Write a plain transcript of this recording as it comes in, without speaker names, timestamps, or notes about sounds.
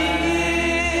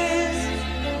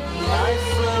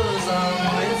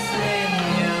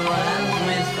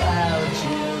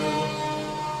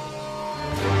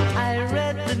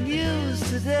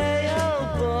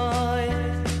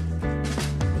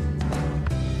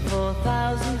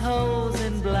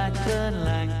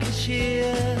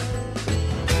cheer.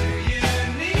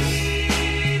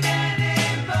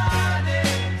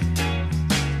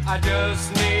 I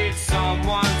just need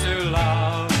someone to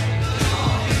love. Good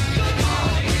morning, good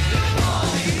morning, good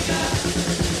morning.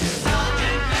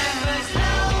 Sergeant Pepper's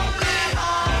Lonely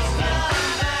Hearts Club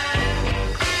Band.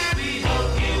 We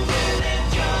hope you will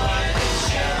enjoy the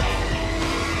show.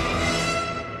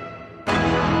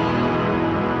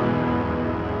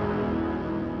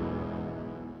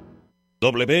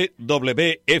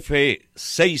 WWF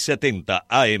 670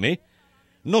 AM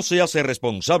no se hace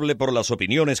responsable por las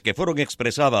opiniones que fueron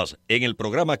expresadas en el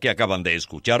programa que acaban de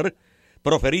escuchar,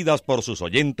 proferidas por sus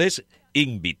oyentes,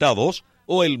 invitados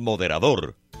o el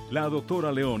moderador. La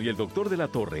doctora León y el doctor de la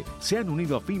Torre se han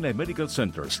unido a Finlay Medical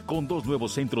Centers con 2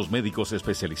 nuevos centros médicos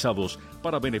especializados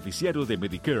para beneficiarios de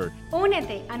Medicare.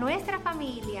 Únete a nuestra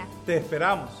familia. Te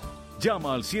esperamos.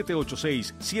 Llama al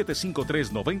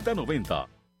 786-753-9090.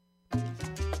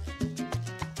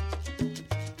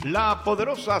 La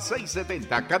Poderosa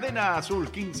 670, Cadena Azul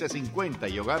 1550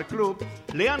 y Hogar Club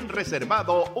le han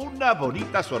reservado una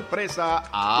bonita sorpresa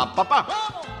a papá.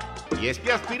 Y es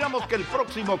que aspiramos que el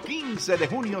próximo 15 de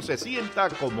junio se sienta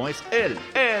como es él,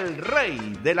 el rey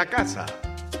de la casa.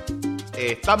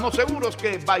 Estamos seguros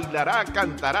que bailará,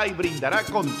 cantará y brindará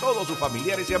con todos sus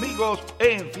familiares y amigos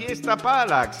en Fiesta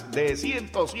Palax de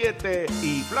 107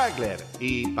 y Flagler.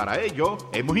 Y para ello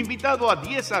hemos invitado a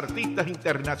 10 artistas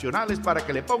internacionales para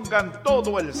que le pongan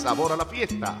todo el sabor a la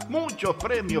fiesta. Muchos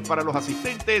premios para los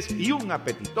asistentes y un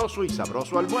apetitoso y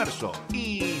sabroso almuerzo.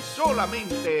 Y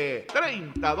solamente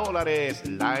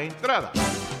 $30 la entrada. A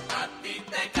ti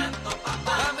te canto,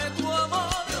 papá. Dame tu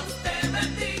amor. Dios te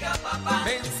bendiga, papá.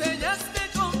 Me enseñaste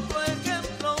con tu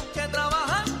ejemplo que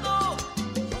trabajando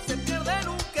no se pierde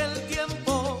nunca el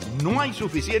tiempo. No hay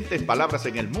suficientes palabras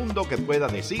en el mundo que pueda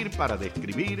decir para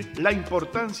describir la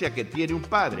importancia que tiene un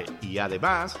padre y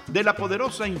además de la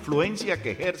poderosa influencia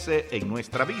que ejerce en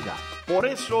nuestra vida. Por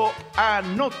eso,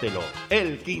 anótelo.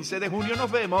 El 15 de junio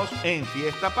nos vemos en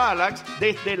Fiesta Palax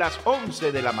desde las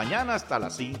 11 de la mañana hasta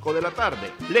las 5 de la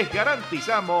tarde. Les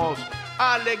garantizamos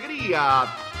alegría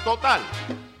total.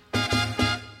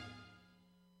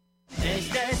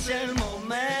 Este es el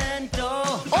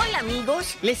momento. Hola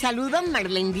amigos, les saludan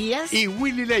Marlene Díaz y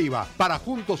Willy Leiva para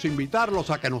juntos invitarlos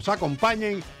a que nos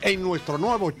acompañen en nuestro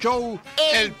nuevo show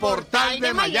El Portal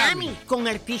de Miami, con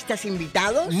artistas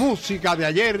invitados, música de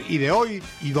ayer y de hoy,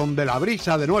 y donde la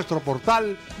brisa de nuestro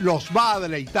portal los va a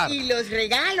deleitar. Y los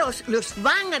regalos los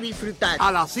van a disfrutar.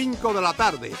 A las 5 de la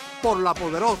tarde, por la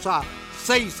Poderosa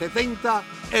 670,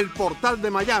 El Portal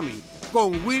de Miami,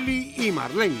 con Willy y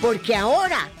Marlene. Porque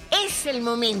ahora es el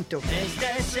momento. Este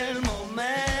es el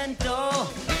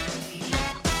momento.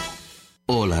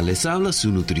 Hola, les habla su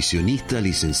nutricionista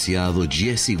licenciado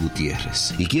Jesse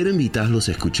Gutiérrez y quiero invitarlos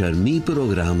a escuchar mi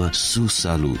programa Su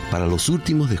Salud. Para los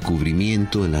últimos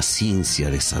descubrimientos en la ciencia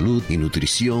de salud y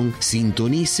nutrición,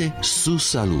 sintonice Su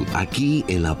Salud aquí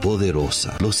en La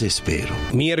Poderosa. Los espero.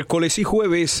 Miércoles y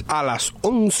jueves a las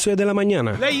 11 de la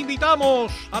mañana. Le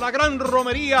invitamos a la gran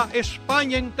romería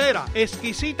España entera.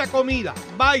 Exquisita comida,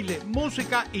 baile,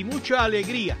 música y mucha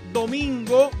alegría.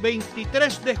 Domingo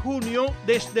 23 de junio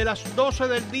desde las 12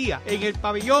 del día en el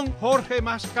pabellón Jorge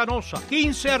Mascanosa.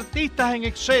 15 artistas en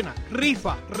escena,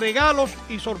 rifa, regalos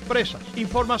y sorpresas.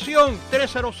 Información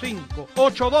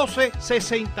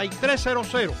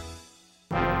 305-812-6300.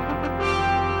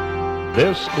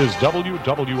 This is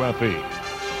WWFE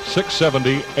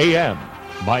 670 AM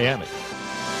Miami.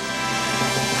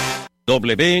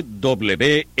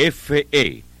 WWFE,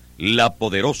 La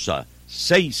Poderosa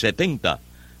 670,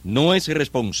 no es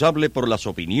responsable por las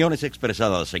opiniones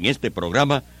expresadas en este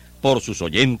programa por sus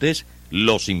oyentes,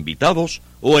 los invitados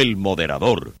o el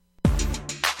moderador.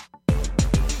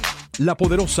 La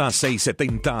Poderosa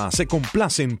 670 se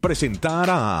complace en presentar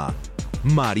a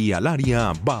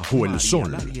Laria Bajo el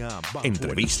Sol.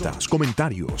 Entrevistas,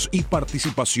 comentarios y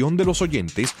participación de los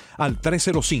oyentes al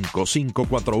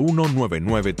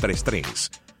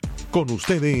 305-541-9933. Con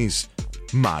ustedes,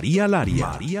 Laria.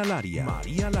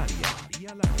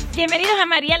 Bienvenidos a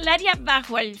Laria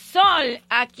Bajo el Sol.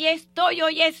 Aquí estoy,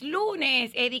 hoy es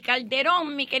lunes. Eddie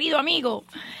Calderón, mi querido amigo.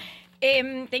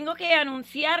 Tengo que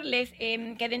anunciarles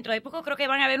que dentro de poco creo que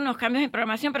van a haber unos cambios en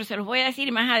programación, pero se los voy a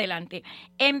decir más adelante.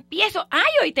 Empiezo.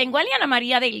 Hoy tengo a Liana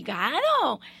María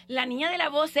Delgado, la niña de la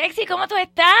voz sexy. ¿Cómo tú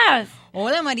estás?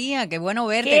 Hola María, qué bueno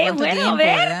verte. Qué ¿Cuánto bueno tiempo,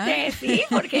 verte, ¿verdad? sí,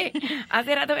 porque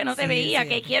hace rato que no te veía, sí.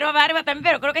 Que quiero a Barba también,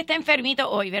 pero creo que está enfermito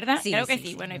hoy, ¿verdad? Sí, creo que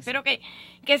sí. Bueno, espero que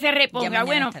se reponga.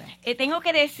 Bueno, tengo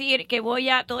que decir que voy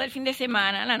a todo el fin de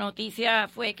semana, la noticia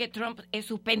fue que Trump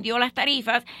suspendió las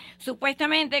tarifas,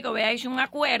 supuestamente que voy a había hecho un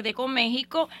acuerdo con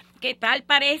México, que tal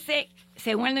parece,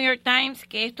 según el New York Times,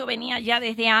 que esto venía ya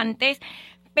desde antes,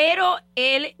 pero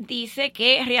él dice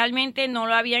que realmente no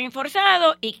lo habían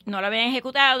enforzado y no lo habían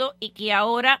ejecutado y que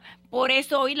ahora, por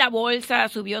eso hoy la bolsa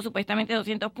subió supuestamente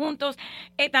 200 puntos.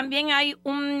 También hay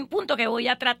un punto que voy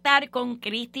a tratar con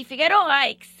Cristy Figueroa,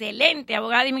 excelente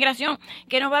abogada de inmigración,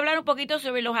 que nos va a hablar un poquito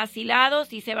sobre los asilados,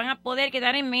 si se van a poder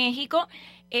quedar en México,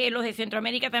 los de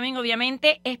Centroamérica también,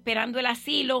 obviamente, esperando el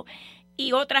asilo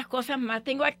y otras cosas más.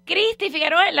 Tengo a Cristy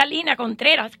Figueroa en la línea,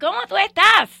 Contreras. ¿Cómo tú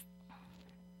estás?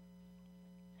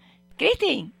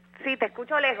 Cristy. Sí, te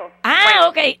escucho lejos. Ah,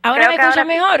 ok. Ahora me escuchas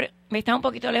mejor. Me está un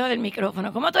poquito lejos del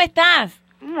micrófono. ¿Cómo tú estás?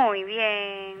 Muy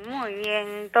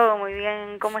bien. Todo muy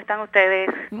bien. ¿Cómo están ustedes?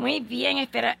 Muy bien,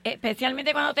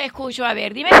 especialmente cuando te escucho. A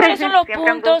ver, dime cuáles son los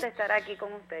siempre puntos. Un gusto estar aquí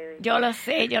con ustedes. Yo lo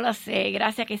sé.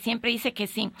 Gracias, que siempre dices que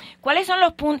sí. ¿Cuáles son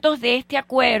los puntos de este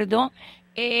acuerdo?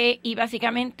 Y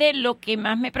básicamente lo que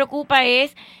más me preocupa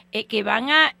es que van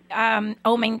a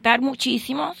aumentar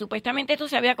muchísimo, supuestamente esto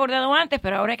se había acordado antes,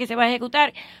 pero ahora es que se va a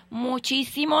ejecutar,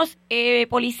 muchísimos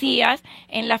policías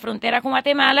en la frontera con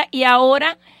Guatemala, y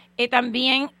ahora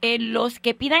también los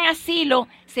que pidan asilo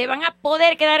se van a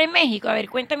poder quedar en México. A ver,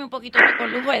 cuéntame un poquito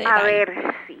con lujo de detalle. A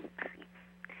ver, sí.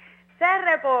 Se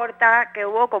reporta que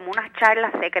hubo como unas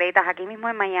charlas secretas aquí mismo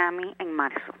en Miami en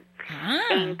marzo.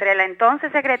 Entre la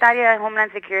entonces secretaria de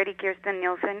Homeland Security, Kirsten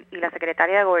Nielsen, y la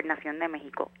secretaria de Gobernación de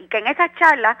México. Y que en esa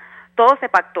charla todo se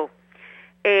pactó.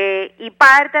 Y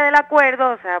parte del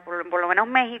acuerdo, o sea, por lo menos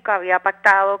México había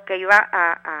pactado que iba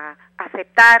a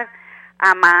aceptar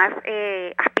a más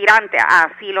aspirantes a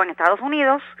asilo en Estados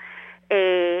Unidos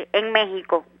en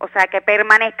México. O sea, que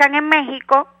permanezcan en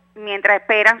México mientras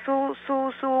esperan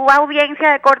su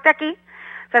audiencia de corte aquí.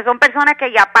 O sea, son personas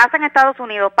que ya pasan a Estados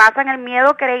Unidos, pasan el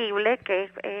miedo creíble, que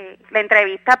es la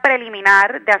entrevista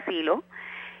preliminar de asilo,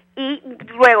 y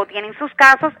luego tienen sus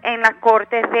casos en las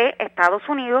cortes de Estados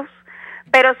Unidos,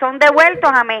 pero son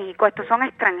devueltos a México. Estos son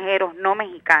extranjeros, no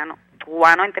mexicanos,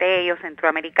 cubanos entre ellos,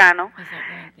 centroamericanos,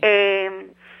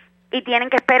 y tienen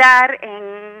que esperar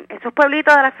en esos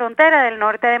pueblitos de la frontera del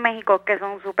norte de México, que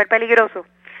son súper peligrosos.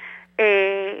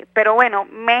 Pero bueno,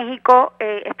 México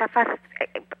está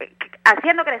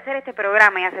haciendo crecer este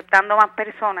programa y aceptando más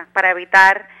personas para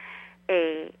evitar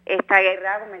esta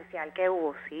guerra comercial que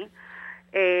hubo, ¿sí?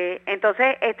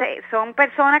 Entonces, son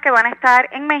personas que van a estar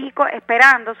en México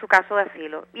esperando su caso de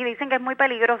asilo y dicen que es muy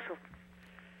peligroso.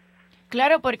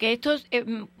 Claro, porque estos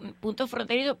puntos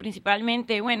fronterizos,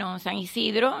 principalmente, bueno, San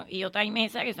Isidro y Otay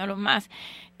Mesa, que son los más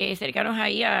cercanos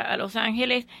ahí a Los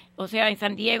Ángeles, o sea, en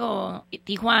San Diego,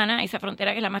 Tijuana, esa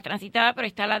frontera que es la más transitada, pero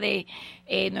está la de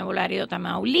Nuevo Laredo,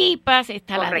 Tamaulipas,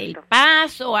 está Correcto. la del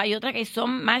Paso, hay otras que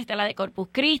son más, está la de Corpus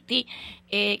Christi,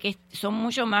 que son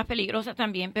mucho más peligrosas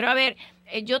también. Pero a ver,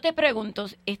 yo te pregunto,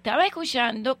 estaba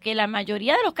escuchando que la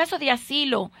mayoría de los casos de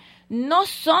asilo no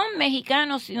son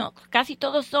mexicanos, sino casi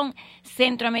todos son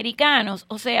centroamericanos,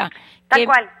 o sea... Tal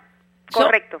cual,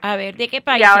 correcto. A ver, ¿de qué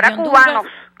país? Y ahora cubanos,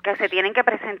 que se tienen que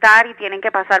presentar y tienen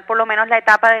que pasar por lo menos la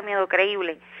etapa de miedo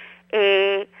creíble.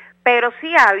 Pero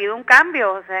sí ha habido un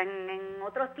cambio, o sea, en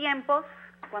otros tiempos,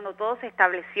 cuando todo se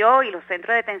estableció y los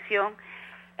centros de detención,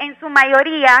 en su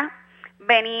mayoría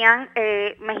venían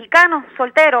mexicanos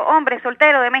solteros, hombres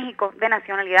solteros de México, de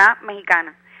nacionalidad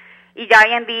mexicana. Y ya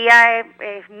hoy en día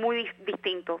es muy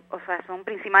distinto, o sea, son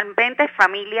principalmente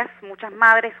familias, muchas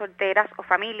madres solteras o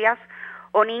familias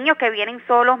o niños que vienen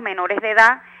solos, menores de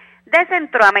edad, de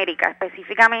Centroamérica,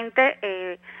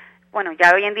 específicamente, bueno,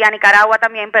 ya hoy en día Nicaragua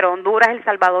también, pero Honduras, El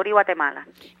Salvador y Guatemala.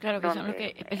 Claro, que son los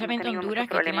que, especialmente Honduras,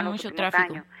 que tienen mucho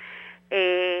tráfico.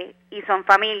 Y son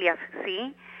familias,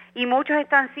 ¿sí? Y muchos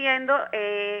están siendo,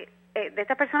 de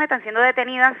estas personas están siendo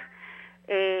detenidas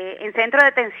en centros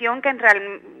de detención que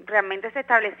realmente se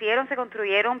establecieron, se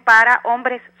construyeron para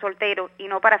hombres solteros y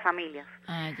no para familias.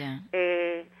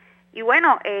 Y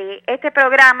bueno, este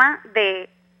programa de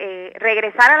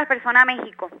regresar a las personas a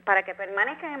México para que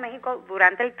permanezcan en México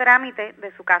durante el trámite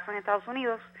de su caso en Estados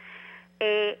Unidos,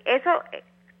 eso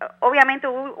obviamente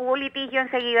hubo litigio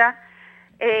enseguida.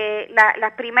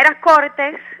 Las primeras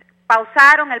cortes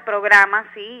pausaron el programa,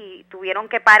 sí, tuvieron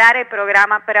que parar el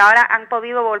programa, pero ahora han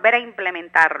podido volver a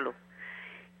implementarlo.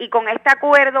 Y con este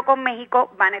acuerdo con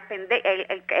México van a extender,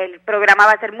 el programa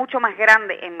va a ser mucho más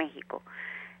grande en México.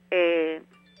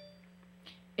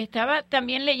 Estaba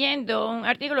también leyendo un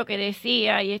artículo que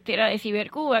decía, y este era de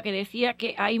Cibercuba, que decía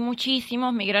que hay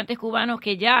muchísimos migrantes cubanos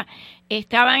que ya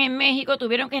estaban en México,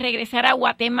 tuvieron que regresar a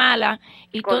Guatemala,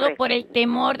 y todo por el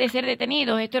temor de ser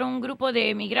detenidos. Esto era un grupo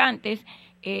de migrantes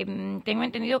tengo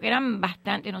entendido que eran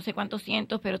bastantes, no sé cuántos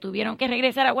cientos, pero tuvieron que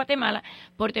regresar a Guatemala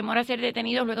por temor a ser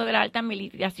detenidos luego de la alta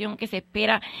militarización que se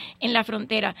espera en la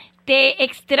frontera. ¿Te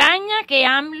extraña que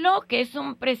AMLO, que es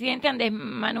un presidente Andrés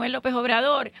Manuel López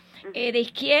Obrador, de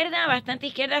izquierda, bastante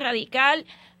izquierda radical,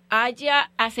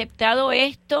 haya aceptado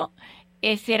esto?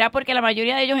 ¿Será porque la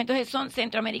mayoría de ellos entonces son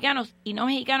centroamericanos y no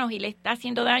mexicanos y le está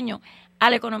haciendo daño a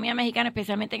la economía mexicana,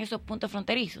 especialmente en esos puntos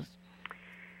fronterizos?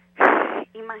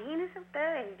 Imagínense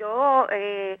ustedes,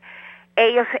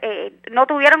 ellos no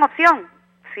tuvieron opción,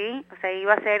 ¿sí? O sea,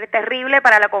 iba a ser terrible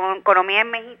para la economía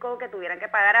en México que tuvieran que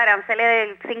pagar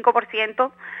aranceles del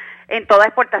 5% en toda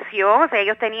exportación. O sea,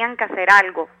 ellos tenían que hacer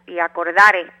algo y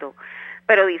acordar esto.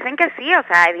 Pero dicen que sí, o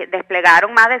sea,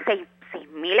 desplegaron más de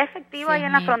 6,000 efectivos ahí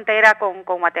en la frontera con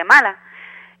Guatemala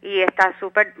y está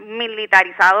súper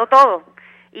militarizado todo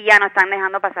y ya no están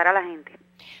dejando pasar a la gente.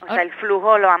 O sea, el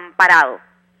flujo lo han parado.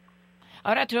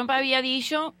 Ahora, Trump había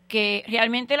dicho que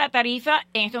realmente la tarifa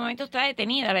en este momento está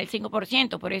detenida, del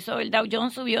 5%, por eso el Dow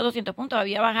Jones subió 200 puntos,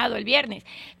 había bajado el viernes,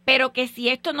 pero que si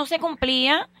esto no se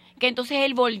cumplía, que entonces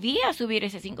él volvía a subir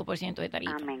ese 5% de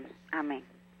tarifa. Amén, amén.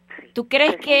 Sí. ¿Tú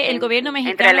crees que el gobierno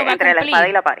mexicano va a cumplir? Entre la espada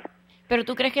y la pared. Pero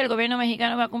 ¿tú crees que el gobierno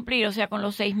mexicano va a cumplir? O sea, con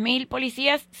los 6,000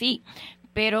 policías, sí,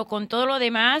 pero con todo lo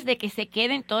demás de que se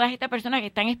queden todas estas personas que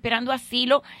están esperando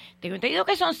asilo, tengo entendido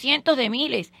que son cientos de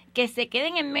miles, que se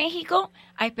queden en México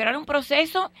a esperar un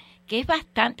proceso que es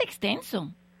bastante extenso.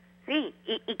 Sí,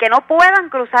 y que no puedan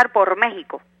cruzar por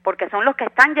México, porque son los que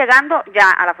están llegando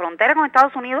ya a la frontera con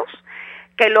Estados Unidos,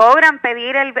 que logran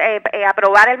pedir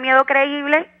aprobar el miedo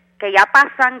creíble, que ya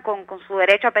pasan con su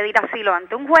derecho a pedir asilo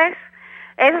ante un juez.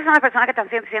 Esas son las personas que están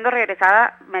siendo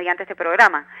regresadas mediante este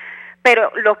programa.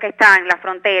 Pero los que están en la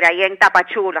frontera y en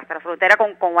Tapachula, hasta la frontera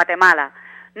con Guatemala,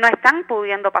 no están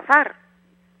pudiendo pasar,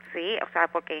 ¿sí? O sea,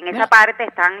 porque en esa parte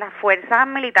están las fuerzas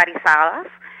militarizadas,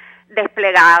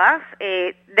 desplegadas,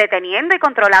 deteniendo y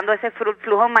controlando ese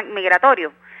flujo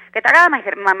migratorio, que está cada vez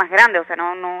más grande. O sea,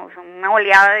 no son una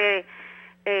oleada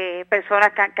de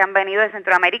personas que han venido de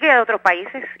Centroamérica y de otros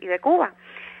países y de Cuba,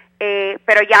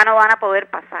 pero ya no van a poder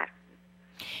pasar.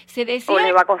 O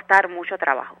le va a costar mucho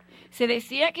trabajo. Se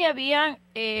decía que había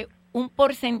un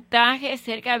porcentaje,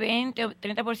 cerca de 20 o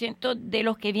 30% de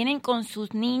los que vienen con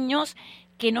sus niños,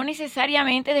 que no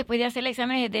necesariamente después de hacer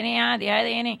exámenes de DNA, de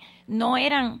ADN, no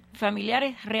eran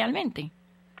familiares realmente.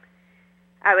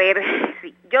 A ver,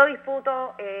 sí, yo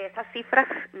disputo esas cifras,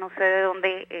 no sé de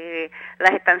dónde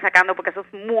las están sacando, porque eso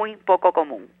es muy poco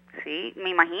común, ¿sí? Me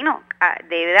imagino,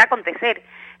 debe de acontecer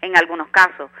en algunos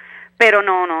casos. Pero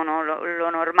no,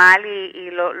 lo normal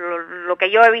y lo que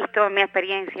yo he visto en mi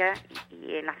experiencia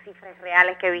y en las cifras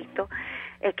reales que he visto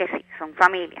es que sí, son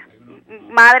familias,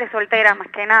 madres solteras más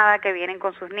que nada, que vienen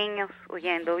con sus niños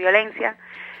huyendo violencia,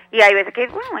 y hay veces que,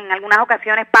 bueno, en algunas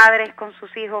ocasiones padres con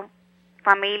sus hijos,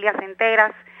 familias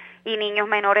enteras y niños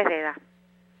menores de edad.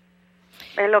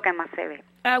 Es lo que más se ve.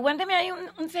 Aguánteme ahí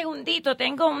un segundito,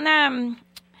 tengo una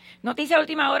noticia de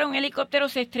última hora. Un helicóptero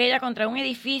se estrella contra un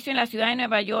edificio en la ciudad de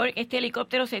Nueva York. Este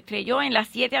helicóptero se estrelló en la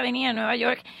 7 Avenida de Nueva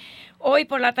York. Hoy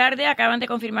por la tarde acaban de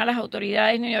confirmar las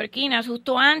autoridades neoyorquinas.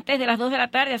 Justo antes de las 2 de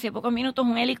la tarde, hace pocos minutos,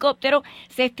 un helicóptero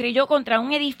se estrelló contra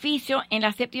un edificio en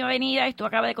la 7ª Avenida. Esto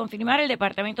acaba de confirmar el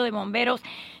Departamento de Bomberos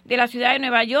de la ciudad de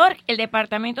Nueva York. El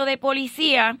Departamento de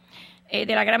Policía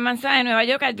de la Gran Manzana de Nueva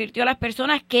York advirtió a las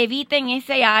personas que eviten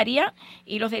ese área,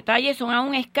 y los detalles son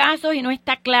aún escasos y no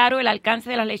está claro el alcance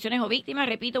de las lesiones o víctimas.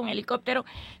 Repito, un helicóptero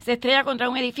se estrella contra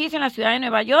un edificio en la ciudad de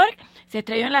Nueva York, se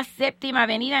estrelló en la 7ª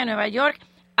Avenida de Nueva York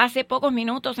hace pocos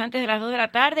minutos antes de las 2 de la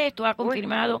tarde. Esto ha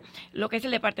confirmado lo que es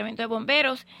el Departamento de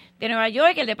Bomberos de Nueva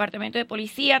York. El Departamento de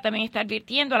Policía también está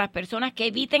advirtiendo a las personas que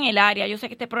eviten el área. Yo sé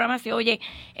que este programa se oye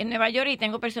en Nueva York y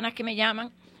tengo personas que me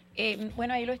llaman.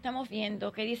 Bueno, ahí lo estamos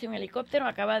viendo, que dice un helicóptero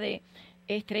acaba de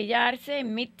estrellarse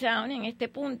en Midtown, en este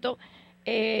punto.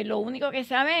 Lo único que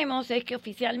sabemos es que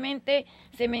oficialmente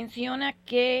se menciona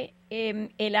que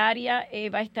el área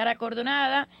va a estar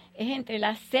acordonada, es entre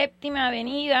la 7ª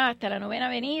Avenida hasta la 9ª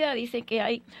Avenida. Dicen que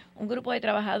hay un grupo de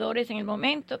trabajadores en el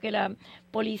momento, que la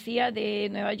policía de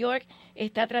Nueva York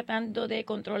está tratando de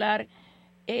controlar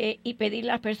y pedir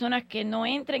a las personas que no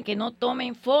entren, que no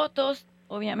tomen fotos.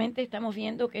 Obviamente estamos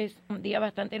viendo que es un día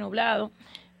bastante nublado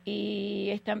y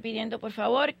están pidiendo por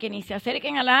favor que ni se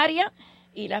acerquen al área,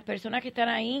 y las personas que están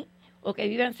ahí o que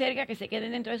vivan cerca que se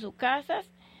queden dentro de sus casas.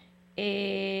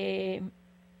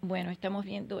 Bueno, estamos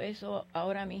viendo eso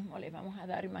ahora mismo, les vamos a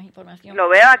dar más información. Lo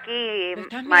veo aquí,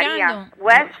 María,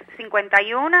 West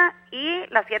 51 y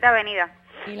la 7 Avenida.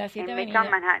 Y la 7 en Avenida.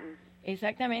 Manhattan.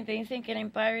 Exactamente, dicen que el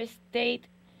Empire State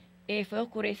fue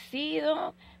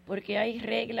oscurecido porque hay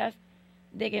reglas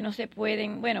de que no se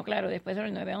pueden, bueno, claro, después de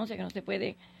los 9/11 que no se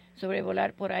puede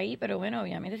sobrevolar por ahí, pero bueno,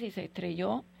 obviamente si se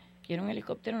estrelló, que era un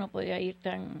helicóptero, no podía ir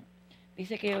tan...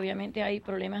 Dice que obviamente hay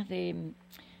problemas de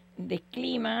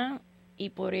clima y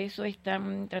por eso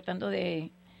están tratando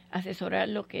de asesorar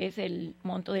lo que es el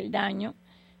monto del daño,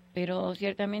 pero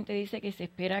ciertamente dice que se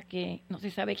espera que no se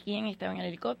sabe quién estaba en el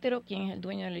helicóptero, quién es el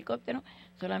dueño del helicóptero,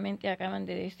 solamente acaban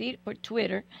de decir por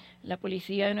Twitter la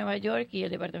policía de Nueva York y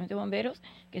el departamento de bomberos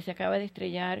que se acaba de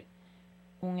estrellar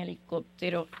un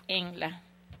helicóptero en la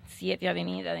 7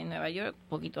 Avenida de Nueva York,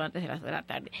 poquito antes de las 2 de la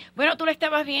tarde. Bueno, tú lo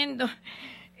estabas viendo,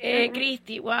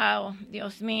 Cristy, wow,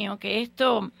 Dios mío, que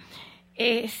esto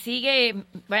sigue,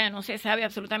 bueno, no se sabe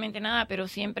absolutamente nada, pero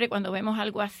siempre cuando vemos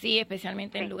algo así,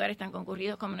 especialmente en lugares tan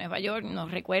concurridos como Nueva York,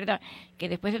 nos recuerda que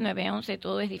después del 9/11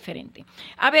 todo es diferente.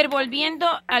 A ver, volviendo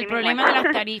al problema de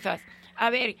las tarifas,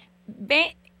 a ver,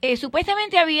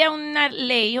 supuestamente había una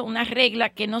ley o una regla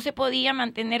que no se podía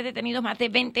mantener detenidos más de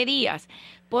 20 días,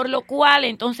 por lo cual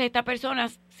entonces estas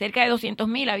personas, cerca de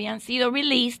 200,000, habían sido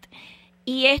released,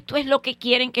 y esto es lo que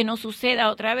quieren que no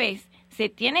suceda otra vez. ¿Se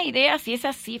tiene idea si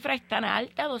esa cifra es tan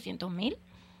alta, 200,000?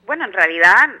 Bueno, en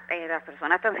realidad las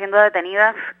personas están siendo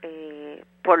detenidas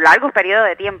por largos periodos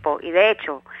de tiempo, y de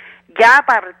hecho, ya a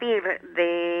partir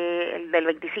del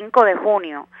 25 de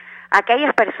junio,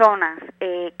 aquellas personas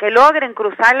que logren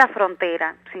cruzar la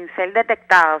frontera sin ser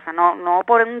detectadas, o sea, no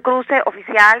por un cruce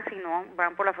oficial, sino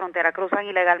van por la frontera, cruzan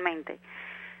ilegalmente,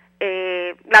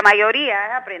 la mayoría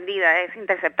es aprehendida, es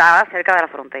interceptada cerca de la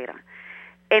frontera.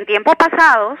 En tiempos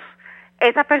pasados,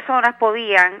 esas personas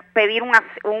podían pedir una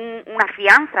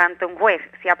fianza ante un juez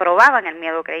si aprobaban el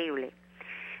miedo creíble.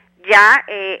 Ya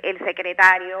el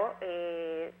secretario,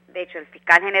 de hecho el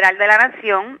fiscal general de la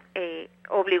Nación,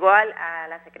 obligó a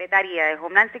la Secretaría de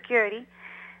Homeland Security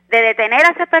de detener a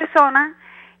esas personas,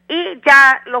 y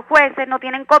ya los jueces no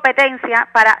tienen competencia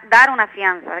para dar una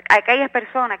fianza. Aquellas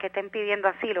personas que estén pidiendo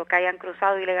asilo, que hayan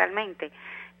cruzado ilegalmente,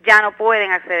 ya no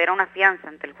pueden acceder a una fianza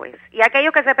ante el juez. Y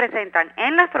aquellos que se presentan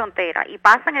en la frontera y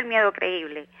pasan el miedo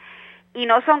creíble y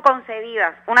no son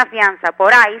concedidas una fianza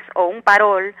por ICE o un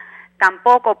parol,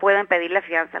 tampoco pueden pedirle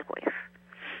fianza al juez.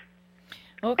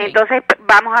 Okay. Entonces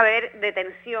vamos a ver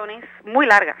detenciones muy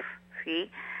largas,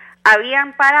 ¿sí?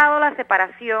 Habían parado la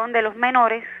separación de los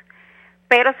menores,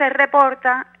 pero se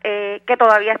reporta que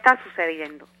todavía está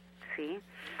sucediendo, ¿sí?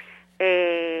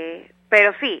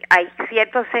 Pero sí, hay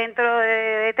ciertos centros de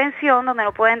detención donde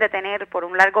no pueden detener por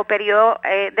un largo periodo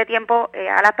de tiempo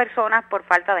a las personas por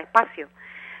falta de espacio,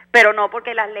 pero no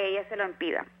porque las leyes se lo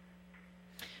impidan.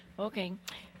 Ok.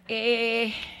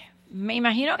 Me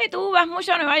imagino que tú vas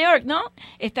mucho a Nueva York, ¿no?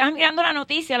 Estás mirando la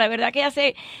noticia. La verdad que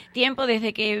hace tiempo,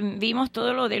 desde que vimos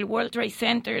todo lo del World Trade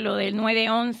Center, lo del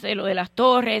 9/11, lo de las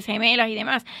torres gemelas y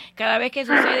demás, cada vez que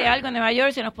sucede algo en Nueva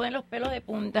York se nos ponen los pelos de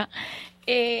punta.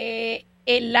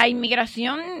 La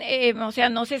inmigración, o sea,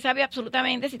 no se sabe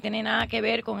absolutamente si tiene nada que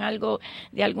ver con algo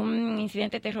de algún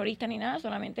incidente terrorista ni nada,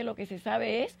 solamente lo que se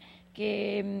sabe es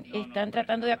que están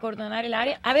tratando de acordonar el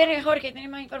área. A ver, Jorge, ¿tienes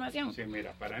más información? Sí,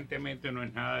 mira, aparentemente no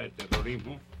es nada de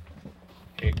terrorismo,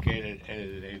 es que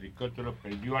el helicóptero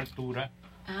perdió altura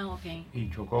y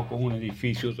chocó con un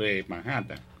edificio de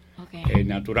Manhattan. Okay.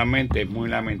 Naturalmente es muy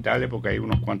lamentable porque hay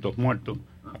unos cuantos muertos,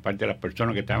 aparte de las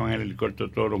personas que estaban en el helicóptero,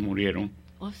 todos murieron.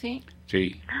 ¿Oh, sí?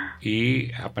 Sí,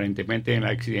 y aparentemente en el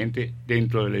accidente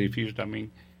dentro del edificio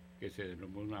también, que se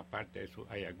derrumbó una parte de eso,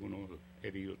 hay algunos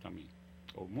heridos también,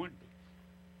 o muertos.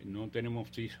 No tenemos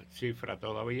cifra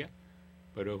todavía,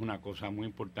 pero es una cosa muy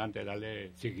importante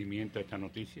darle seguimiento a esta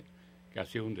noticia, que ha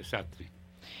sido un desastre.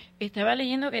 Estaba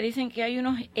leyendo que dicen que hay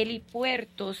unos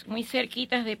helipuertos muy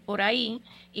cerquitas de por ahí,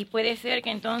 y puede ser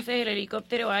que entonces el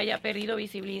helicóptero haya perdido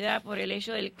visibilidad por el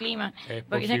hecho del clima,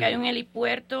 porque dicen que hay un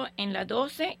helipuerto en la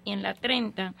 12 y en la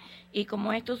 30, y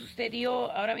como esto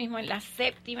sucedió ahora mismo en la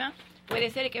 7ª, puede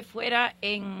ser que fuera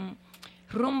en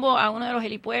rumbo a uno de los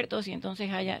helipuertos y entonces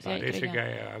parece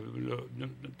que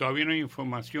todavía no hay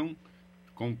información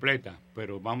completa,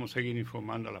 pero vamos a seguir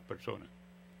informando a las personas.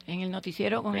 En el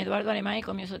noticiero con Eduardo Alemán y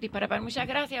con Miosotis Parapar. Muchas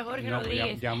gracias, Jorge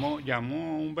Rodríguez. Llamó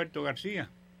Humberto García.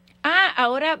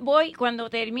 Ahora voy, cuando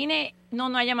termine.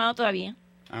 No ha llamado todavía.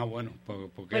 Bueno,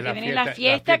 porque viene la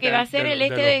fiesta que va a ser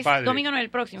de domingo, no el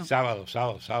próximo. Sábado.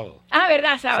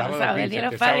 ¿Verdad? Sábado. El Día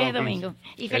de los Padres es domingo.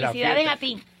 Y felicidades a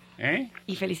ti.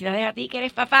 Y felicidades a ti, que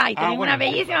eres papá y tienes una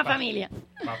bellísima familia.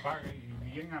 Papá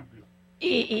bien amplio.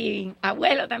 Y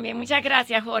abuelo también. Muchas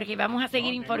gracias, Jorge. Vamos a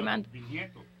seguir informando.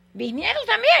 Bisnietos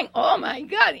también. Oh, my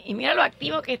God. Y mira lo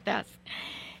activo que estás.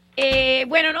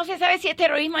 Bueno, no se sabe si es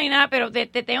terrorismo ni nada, pero te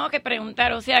tengo que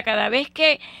preguntar, o sea, cada vez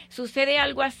que sucede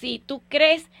algo así, ¿tú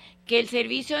crees que el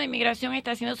Servicio de Inmigración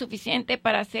está haciendo suficiente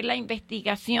para hacer la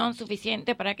investigación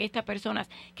suficiente para que estas personas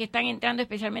que están entrando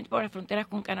especialmente por las fronteras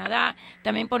con Canadá,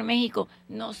 también por México,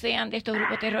 no sean de estos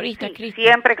grupos terroristas, Sí, Cristy?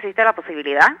 siempre existe la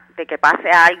posibilidad de que pase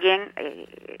a alguien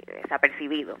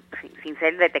desapercibido, sin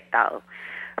ser detectado.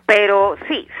 Pero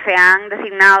sí, se han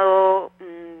designado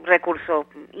recursos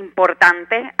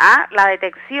importantes a la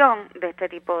detección de este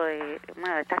tipo de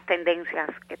estas tendencias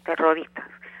terroristas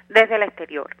desde el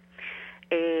exterior.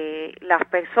 Las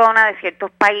personas de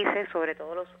ciertos países, sobre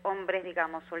todo los hombres,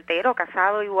 digamos, solteros,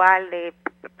 casados igual, de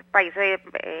países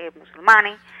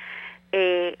musulmanes,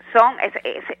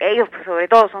 ellos sobre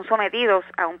todo son sometidos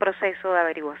a un proceso de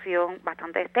averiguación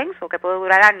bastante extenso que puede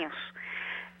durar años.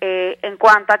 En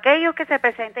cuanto a aquellos que se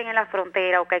presenten en la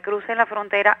frontera o que crucen la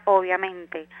frontera,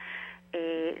 obviamente,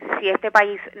 si este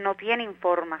país no tiene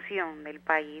información del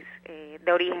país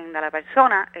de origen de la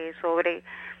persona sobre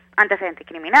antecedentes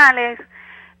criminales,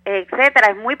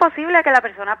 etcétera, es muy posible que la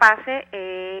persona pase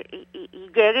y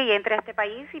llegue y entre a este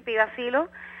país y pida asilo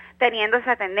teniendo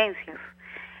esas tendencias.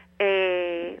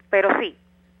 Pero sí,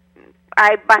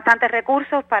 hay bastantes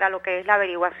recursos para lo que es la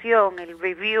averiguación, el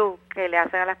review que le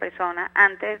hacen a las personas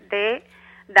antes de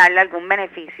darle algún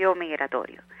beneficio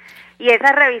migratorio. Y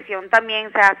esa revisión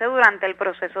también se hace durante el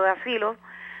proceso de asilo,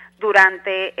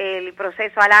 durante el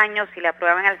proceso al año, si le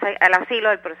aprueban el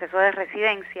asilo, el proceso de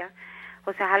residencia,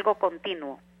 o sea, es algo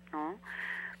continuo, ¿no?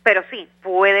 Pero sí,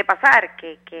 puede pasar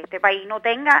que este país no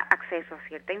tenga acceso a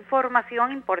cierta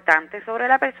información importante sobre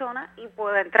la persona y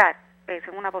pueda entrar.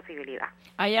 Esa es una posibilidad.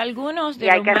 Hay algunos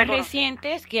de los más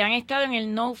recientes que han estado en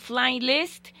el no-fly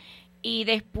list y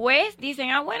después dicen,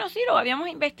 bueno, sí, lo habíamos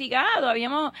investigado,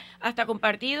 habíamos hasta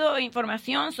compartido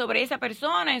información sobre esa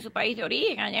persona en su país de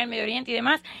origen, allá en el Medio Oriente y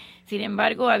demás. Sin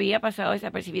embargo, había pasado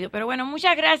desapercibido. Pero bueno,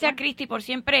 muchas gracias, Cristy, por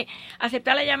siempre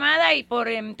aceptar la llamada y por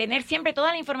tener siempre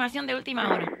toda la información de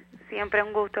última hora. Siempre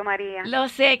un gusto, María. Lo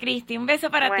sé, Cristy. Un beso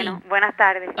para ti. Buenas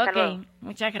tardes. Hasta luego. Ok,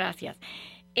 muchas gracias.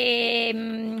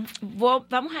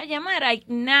 Vamos a llamar a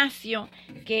Ignacio,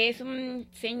 que es un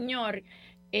señor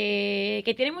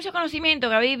que tiene mucho conocimiento,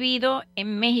 que ha vivido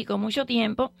en México mucho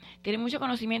tiempo, tiene mucho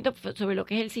conocimiento sobre lo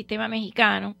que es el sistema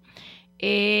mexicano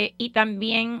y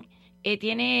también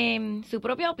tiene su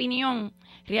propia opinión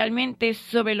realmente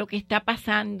sobre lo que está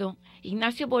pasando.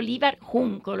 Ignacio Bolívar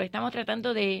Junco, lo estamos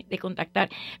tratando de contactar.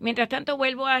 Mientras tanto,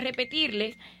 vuelvo a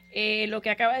repetirles lo que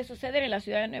acaba de suceder en la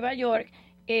ciudad de Nueva York.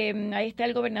 Ahí está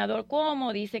el gobernador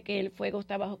Cómo, dice que el fuego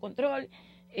está bajo control.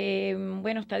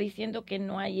 Está diciendo que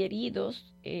no hay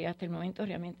heridos. Hasta el momento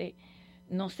realmente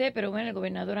no sé, pero bueno, el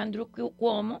gobernador Andrew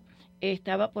Cuomo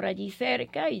estaba por allí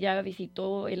cerca y ya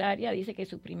visitó el área. Dice que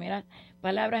sus primeras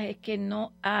palabras es que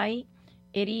no hay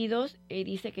heridos.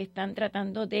 Dice que están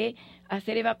tratando de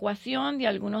hacer evacuación de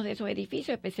algunos de esos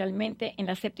edificios, especialmente en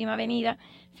la 7ª Avenida,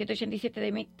 187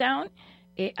 de Midtown,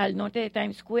 al norte de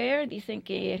Times Square. Dicen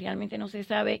que realmente no se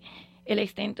sabe el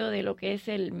extent de lo que es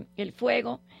el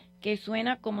fuego, que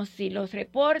suena como si los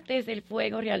reportes del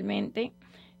fuego realmente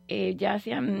ya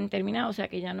se han terminado, o sea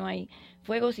que ya no hay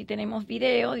fuego. Si tenemos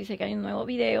video, dice que hay un nuevo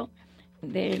video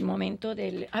del momento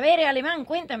del... A ver, Alemán,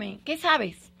 cuéntame, ¿qué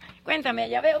sabes? Cuéntame,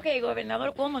 ya veo que el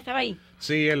gobernador Cuomo estaba ahí.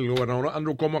 Sí, el gobernador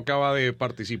Andrew Cuomo acaba de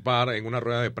participar en una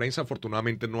rueda de prensa.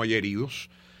 Afortunadamente no hay heridos.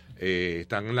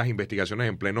 Están las investigaciones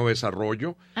en pleno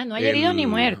desarrollo. No hay heridos ni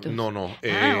muertos. No.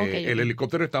 El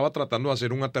helicóptero estaba tratando de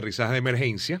hacer un aterrizaje de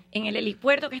emergencia. En el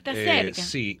helipuerto que está cerca.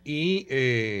 Sí, y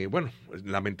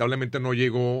lamentablemente no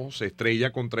llegó, se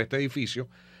estrella contra este edificio,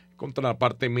 contra la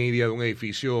parte media de un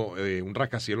edificio, un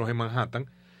rascacielos en Manhattan,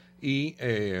 y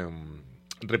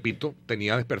repito,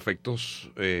 tenía desperfectos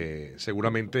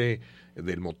seguramente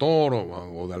del motor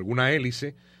o de alguna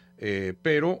hélice.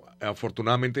 Pero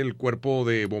afortunadamente el cuerpo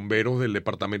de bomberos del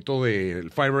departamento del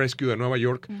Fire Rescue de Nueva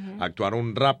York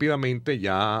actuaron rápidamente,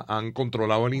 ya han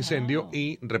controlado el incendio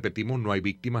y repetimos, no hay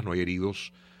víctimas, no hay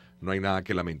heridos, no hay nada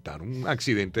que lamentar. Un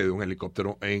accidente de un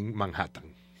helicóptero en Manhattan.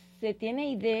 ¿Se tiene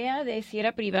idea de si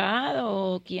era privado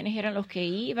o quiénes eran los que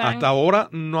iban? Hasta ahora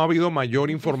no ha habido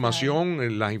mayor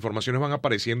información. Las informaciones van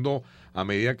apareciendo a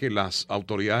medida que las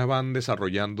autoridades van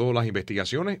desarrollando las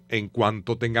investigaciones. En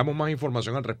cuanto tengamos más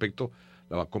información al respecto,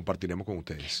 la compartiremos con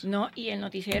ustedes. No, y el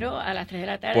noticiero a las 3 de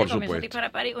la tarde Por comenzó supuesto. Dispara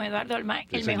Party con Eduardo Almay,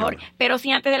 Sí, el señora. mejor. Pero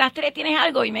si antes de las 3 tienes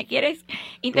algo y me quieres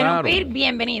interrumpir,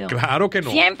 bienvenido. Claro que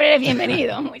no. Siempre eres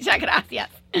bienvenido. Muchas gracias.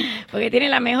 Porque tiene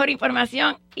la mejor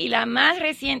información y la más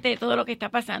reciente de todo lo que está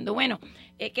pasando. Bueno,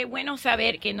 qué bueno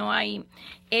saber que no hay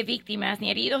víctimas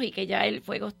ni heridos y que ya el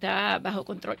fuego está bajo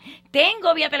control.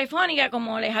 Tengo vía telefónica,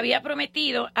 como les había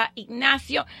prometido, a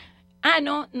Ignacio.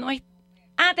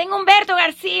 Tengo Humberto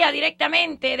García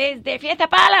directamente desde Fiesta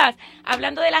Palas,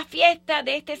 hablando de la fiesta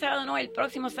de este sábado, no, el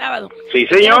próximo sábado. Sí,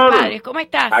 señor. Padres, ¿cómo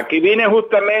estás? Aquí vine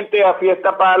justamente a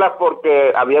Fiesta Palas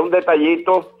porque había un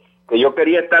detallito que yo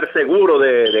quería estar seguro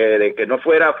de que no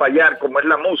fuera a fallar, como es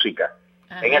la música.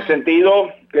 Ajá. En el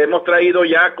sentido que hemos traído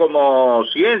ya como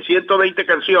 100, 120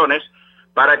 canciones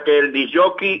para que el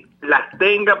disjockey las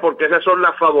tenga, porque esas son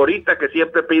las favoritas que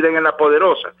siempre piden en La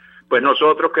Poderosa. Pues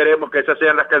nosotros queremos que esas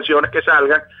sean las canciones que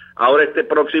salgan ahora este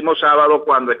próximo sábado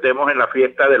cuando estemos en la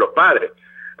fiesta de los padres.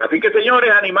 Así que,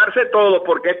 señores, animarse todos,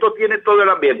 porque esto tiene todo el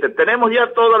ambiente. Tenemos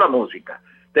ya toda la música,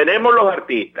 tenemos los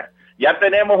artistas, ya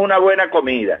tenemos una buena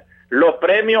comida, los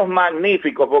premios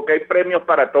magníficos, porque hay premios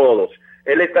para todos.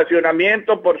 El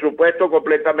estacionamiento, por supuesto,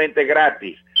 completamente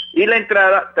gratis. Y la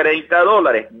entrada,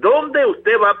 $30. ¿Dónde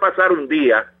usted va a pasar un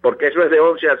día? Porque eso es de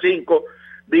 11 a 5,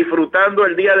 disfrutando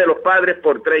el Día de los Padres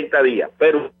por 30 días.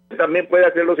 Pero usted también puede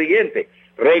hacer lo siguiente,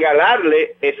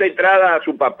 regalarle esa entrada a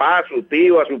su papá, a su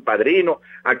tío, a su padrino,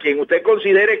 a quien usted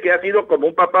considere que ha sido como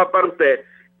un papá para usted.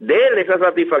 Déle esa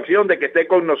satisfacción de que esté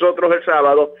con nosotros el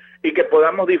sábado y que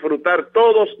podamos disfrutar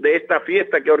todos de esta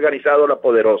fiesta que ha organizado La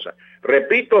Poderosa.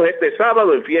 Repito, este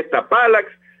sábado en Fiesta Palax,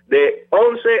 de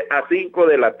 11 a 5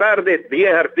 de la tarde,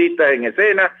 10 artistas en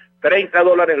escena,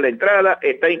 $30 la entrada,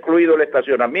 está incluido el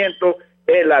estacionamiento,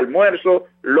 el almuerzo,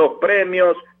 los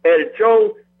premios, el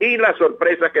show y las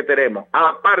sorpresas que tenemos.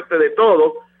 Aparte de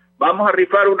todo, vamos a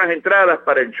rifar unas entradas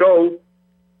para el show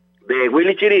de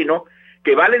Willy Chirino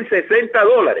que valen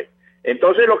 $60.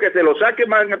 Entonces los que se lo saquen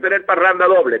van a tener parranda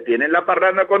doble. Tienen la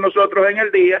parranda con nosotros en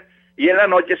el día y en la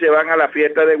noche se van a la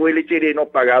fiesta de Willy Chirino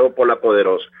pagado por La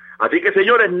Poderosa. Así que,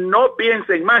 señores, no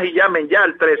piensen más y llamen ya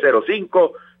al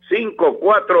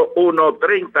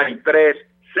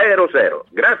 305-541-3300.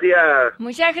 Gracias.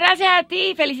 Muchas gracias a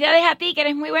ti, felicidades a ti, que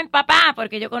eres muy buen papá,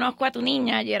 porque yo conozco a tu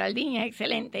niña, Geraldine,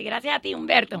 excelente. Gracias a ti,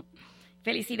 Humberto.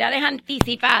 Felicidades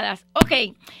anticipadas. Ok,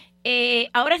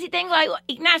 ahora sí tengo algo,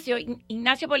 Ignacio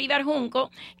Bolívar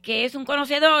Junco, que es un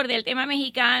conocedor del tema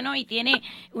mexicano y tiene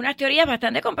unas teorías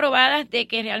bastante comprobadas de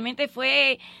que realmente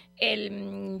fue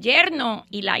el yerno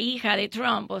y la hija de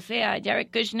Trump, o sea, Jared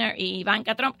Kushner y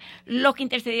Ivanka Trump, los que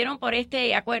intercedieron por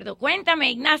este acuerdo.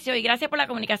 Cuéntame, Ignacio, y gracias por la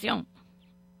comunicación.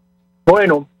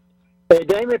 Bueno,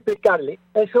 déjeme explicarle.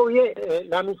 Eso viene,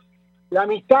 la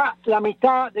amistad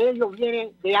de ellos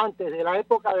viene de antes, de la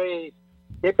época de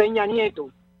Peña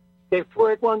Nieto, que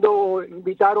fue cuando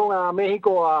invitaron a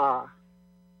México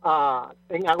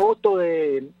en agosto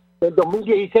del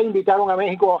 2016, invitaron a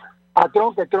México a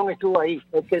Trump, que Trump estuvo ahí.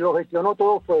 El que lo gestionó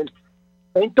todo fue él.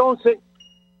 Entonces,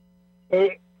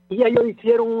 y ellos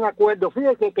hicieron un acuerdo.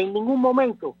 Fíjese que en ningún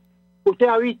momento usted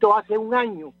ha visto hace un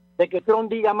año de que Trump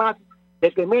diga más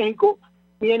de que México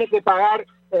tiene que pagar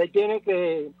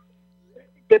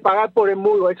pagar por el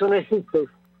muro. Eso no existe.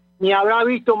 Ni habrá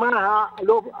visto más a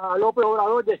López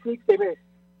Obrador decir que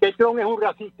Trump es un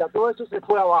racista. Todo eso se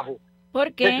fue abajo.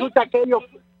 ¿Por qué? Resulta que ellos...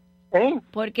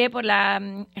 ¿Por qué? Por la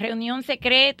reunión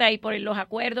secreta y por los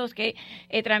acuerdos que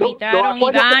tramitaron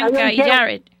Ivanka y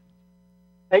Jared.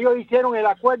 Ellos hicieron el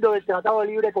acuerdo del Tratado de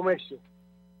Libre Comercio.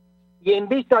 Y en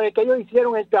vista de que ellos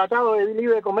hicieron el Tratado de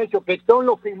Libre Comercio, que Trump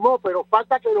lo firmó, pero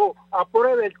falta que lo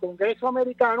apruebe el Congreso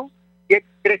americano y el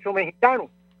Congreso mexicano.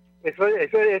 Eso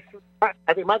es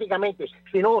matemáticamente,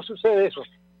 si no sucede eso.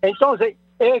 Entonces,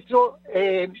 eso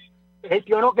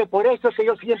gestionó que por eso es que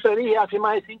yo siempre dije hace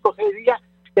más de 5 o 6 días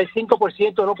que el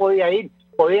 5% no podía ir.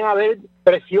 Podían haber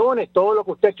presiones, todo lo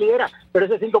que usted quiera, pero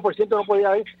ese 5% no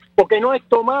podía ir, porque no es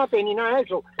tomate ni nada de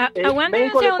eso.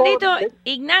 Aguántame un segundito,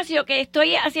 Ignacio, que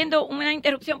estoy haciendo una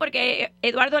interrupción porque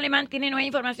Eduardo Alemán tiene nueva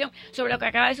información sobre lo que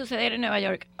acaba de suceder en Nueva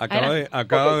York.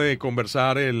 Acaba de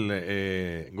conversar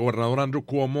el gobernador Andrew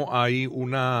Cuomo. Hay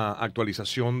una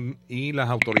actualización y las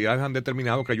autoridades han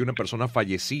determinado que hay una persona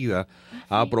fallecida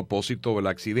a propósito del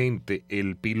accidente.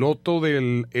 El piloto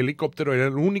del helicóptero era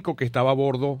el único que estaba a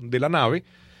bordo de la nave,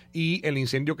 y el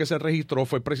incendio que se registró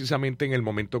fue precisamente en el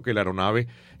momento que la aeronave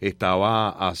estaba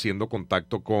haciendo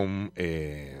contacto con,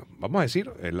 vamos a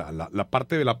decir, la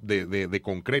parte de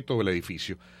concreto del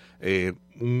edificio.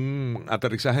 Un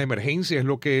aterrizaje de emergencia es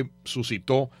lo que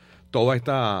suscitó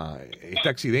este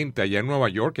accidente allá en Nueva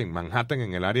York, en Manhattan,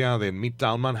 en el área de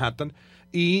Midtown Manhattan,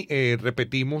 y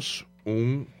repetimos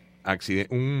un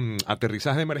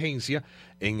aterrizaje de emergencia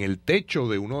en el techo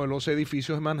de uno de los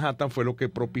edificios de Manhattan, fue lo que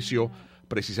propició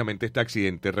precisamente este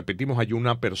accidente. Repetimos, hay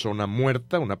una persona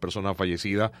muerta, una persona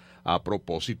fallecida a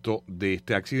propósito de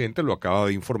este accidente, lo acaba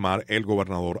de informar el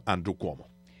gobernador Andrew Cuomo.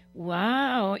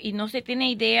 Wow, y no se tiene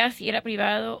idea si era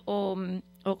privado o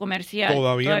comercial.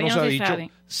 Todavía no se ha dicho.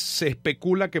 sabe. Se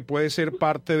especula que puede ser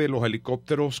parte de los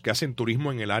helicópteros que hacen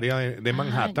turismo en el área de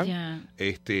Manhattan,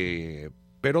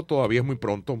 pero todavía es muy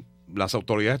pronto. Las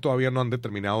autoridades todavía no han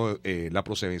determinado la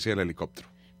procedencia del helicóptero.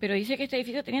 Pero dice que este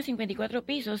edificio tenía 54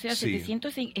 pisos, o sea, Sí.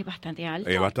 705, es bastante alto.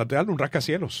 Es bastante alto, un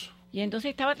rascacielos. Y entonces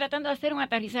estaba tratando de hacer un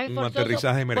aterrizaje Un forzoso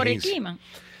aterrizaje de por el emergencia. clima.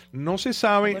 No se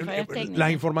sabe, Por fallas técnicas.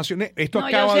 las informaciones, esto No,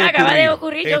 acaba, yo sé, de acaba ocurrir. de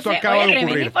ocurrir, yo Esto sé. acaba Oye, de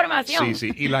tremenda ocurrir. información.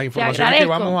 Sí, y las Te informaciones que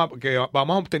agradezco.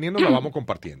 vamos obteniendo las vamos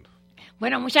compartiendo.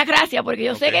 Bueno, muchas gracias, porque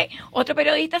yo sé que otro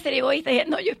periodista sería egoísta y dice,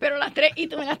 no, yo espero las 3 y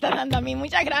tú me las estás dando a mí.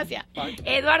 Muchas gracias.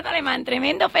 Eduardo Alemán,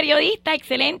 tremendo periodista,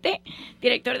 excelente,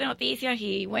 director de noticias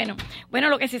y bueno,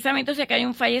 lo que se sabe entonces es que hay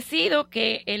un fallecido,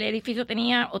 que el edificio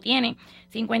tenía o tiene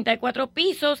 54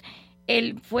 pisos,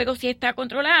 el fuego sí está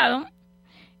controlado,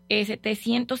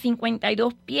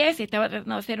 752 pies, se estaba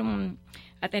tratando de hacer un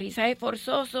aterrizaje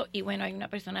forzoso y bueno, hay una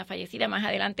persona fallecida. Más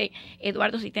adelante,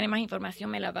 Eduardo, si tiene más información,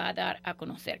 me la va a dar a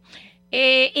conocer.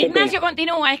 Ignacio,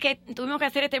 continúa, es que tuvimos que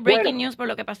hacer este breaking news por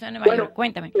lo que pasó en Nueva York.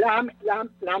 Cuéntame. La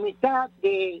amistad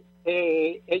de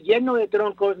el yerno de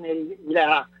Trump con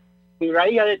la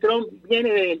hija de Trump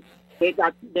viene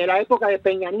de la época de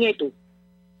Peña Nieto.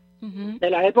 De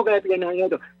la época de Peña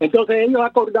Nieto. Entonces ellos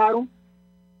acordaron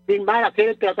firmar, hacer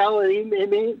el tratado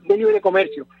de libre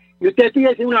comercio. Y usted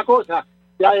fíjese una cosa,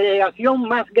 la delegación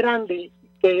más grande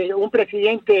que un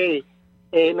presidente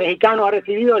mexicano ha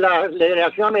recibido, la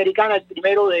delegación americana,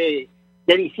 el 1 de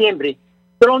diciembre.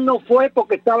 Trump no fue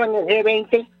porque estaba en el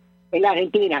G20 en la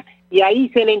Argentina, y ahí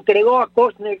se le entregó a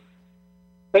Costner,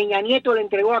 Peña Nieto le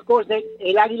entregó a Costner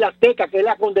el águila azteca, que es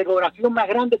la condecoración más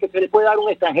grande que se le puede dar a un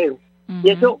extranjero. Y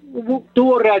eso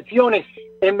tuvo reacciones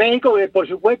en México, por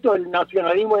supuesto, el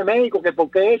nacionalismo de México, que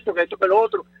porque esto, que lo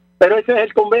otro, pero ese es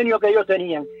el convenio que ellos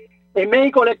tenían. En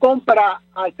México le compra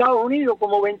a Estados Unidos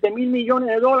como 20,000 millones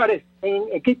de dólares en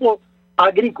equipos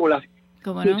agrícolas.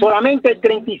 ¿Cómo no? Y solamente el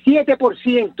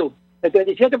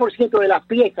 37% de las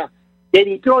piezas de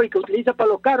Detroit que utiliza para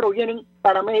los carros vienen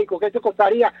para México, que eso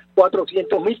costaría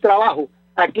 400,000 trabajos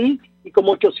aquí y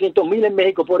como 800,000 en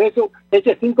México. Por eso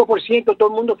ese 5% todo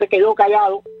el mundo se quedó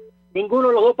callado, ninguno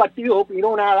de los dos partidos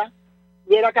opinó nada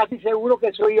y era casi seguro que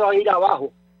eso iba a ir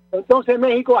abajo. Entonces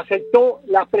México aceptó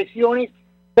las presiones,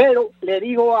 pero le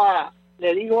digo a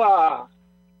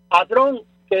Trump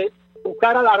que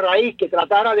buscara la raíz, que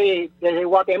tratara desde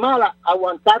Guatemala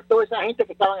aguantar toda esa gente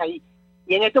que estaban ahí.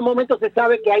 Y en estos momentos se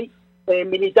sabe que hay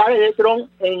militares de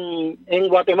Trump en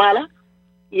Guatemala,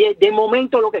 y de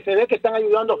momento lo que se ve es que están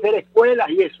ayudando a hacer escuelas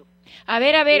y eso. A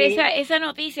ver, esa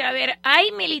noticia,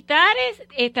 hay militares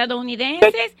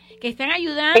estadounidenses que están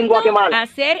ayudando en Guatemala, a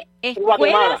hacer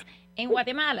escuelas en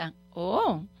Guatemala.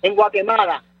 En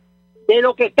Guatemala. De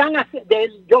lo que están haciendo,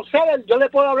 yo le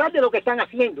puedo hablar de lo que están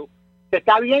haciendo. Se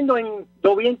está viendo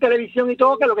lo vi en televisión y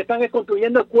todo, que lo que están es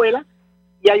construyendo escuelas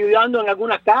y ayudando en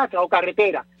algunas casas o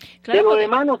carreteras. Claro, de lo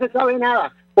demás no se sabe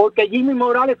nada, porque Jimmy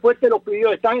Morales fue el que los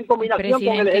pidió, están en combinación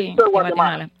con el ejército de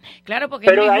Guatemala. Claro, porque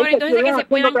pero es mejor que entonces que se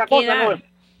puedan quedar. No.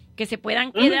 Que se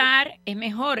puedan quedar, es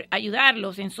mejor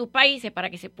ayudarlos en sus países para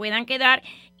que se puedan quedar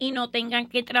y no tengan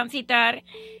que transitar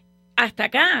hasta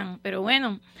acá. Pero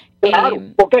bueno. Claro,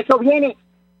 porque eso viene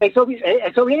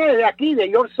desde aquí,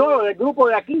 de yo solo, del grupo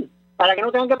de aquí, para que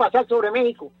no tengan que pasar sobre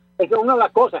México. Eso es una de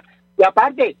las cosas. Y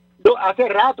aparte,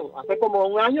 hace como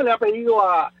un año le ha pedido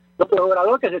a los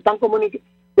procuradores que se están comunicando,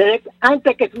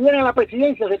 antes que estuvieran en la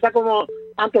presidencia,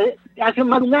 hace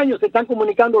más de un año se están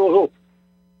comunicando los dos.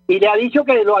 Y le ha dicho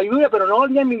que lo ayude, pero no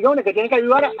 10 millones, que tiene que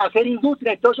ayudar a hacer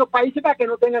industria en todos esos países para que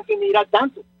no tengan que emigrar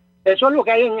tanto. Eso es lo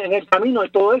que hay en el camino de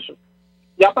todo eso.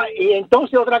 Y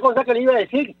entonces otra cosa que le iba a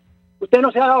decir, usted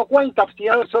no se ha dado cuenta,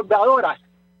 señora observadora,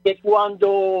 que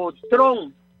cuando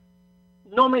Trump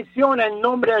no menciona el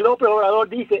nombre del López Obrador,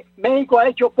 dice, México ha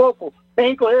hecho poco,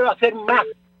 México debe hacer más.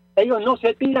 Ellos no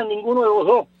se tiran ninguno de los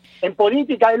dos. En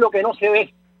política es lo que no se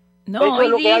ve. No,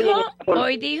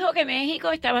 hoy dijo que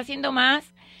México estaba haciendo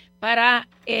más para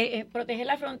proteger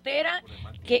la frontera,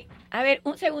 que, a ver,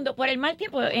 un segundo, por el mal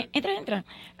tiempo, entra.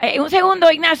 Un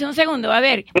segundo, Ignacio, a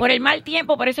ver, por el mal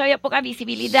tiempo, por eso había poca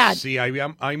visibilidad. Sí,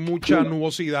 hay mucha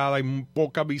nubosidad, hay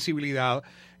poca visibilidad,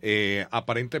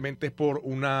 aparentemente es por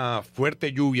una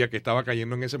fuerte lluvia que estaba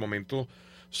cayendo en ese momento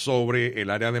sobre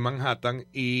el área de Manhattan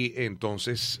y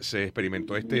entonces se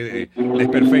experimentó este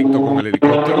desperfecto con el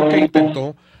helicóptero que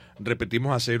intentó,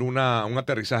 repetimos, hacer un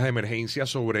aterrizaje de emergencia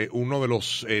sobre uno de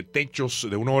los techos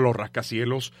de uno de los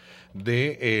rascacielos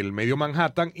del medio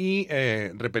Manhattan y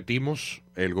repetimos,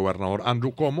 el gobernador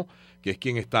Andrew Cuomo, que es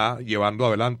quien está llevando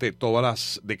adelante todas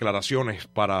las declaraciones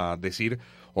para decir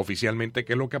oficialmente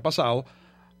qué es lo que ha pasado.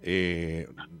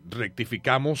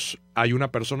 Rectificamos, hay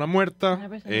una persona muerta.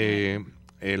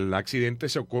 El accidente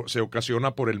se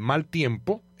ocasiona por el mal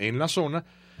tiempo en la zona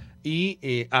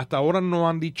y hasta ahora no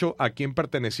han dicho a quién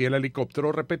pertenecía el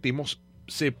helicóptero. Repetimos,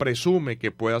 se presume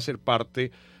que pueda ser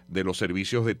parte de los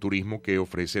servicios de turismo que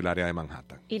ofrece el área de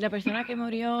Manhattan. ¿Y la persona que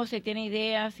murió se tiene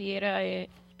idea si era...?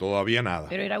 Todavía nada.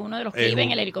 Pero era uno de los que iba en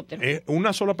el helicóptero.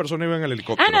 Una sola persona iba en el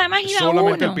helicóptero. Nada más iba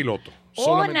solamente uno. El piloto.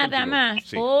 Nada más.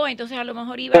 Sí. Entonces a lo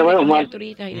mejor iba a recoger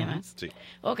turistas y demás. Sí.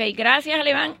 Ok, gracias,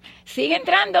 Alemán. Sigue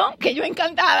entrando, que yo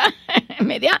encantada.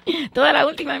 Me da toda la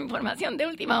última información de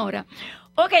última hora.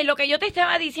 Ok, lo que yo te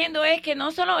estaba diciendo es que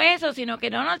no solo eso, sino que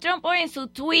Donald Trump hoy en su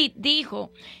tweet dijo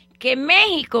que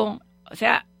México, o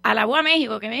sea, alabó a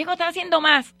México, que México está haciendo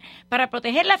más para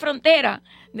proteger la frontera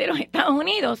de los Estados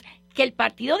Unidos que el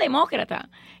Partido Demócrata.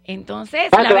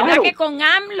 Entonces, la verdad que con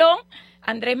AMLO,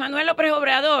 Andrés Manuel López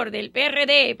Obrador, del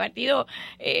PRD, partido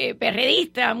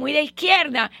perredista, muy de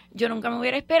izquierda, yo nunca me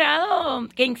hubiera esperado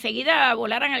que enseguida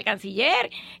volaran al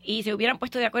canciller y se hubieran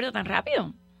puesto de acuerdo tan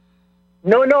rápido.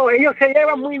 No, ellos se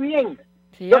llevan muy bien.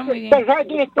 ¿Usted sabe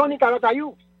quién es Tony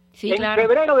Calatayud? Sí, claro.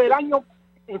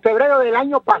 En febrero del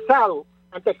año pasado,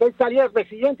 antes que él saliera el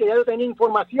presidente, ya yo tenía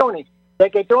informaciones de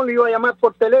que Trump lo iba a llamar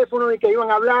por teléfono y que iban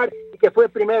a hablar y que fue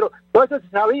el primero. Todo eso se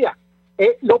sabía.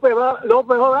 López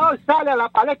Obrador sale a la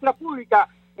palestra pública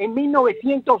en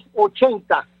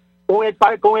 1980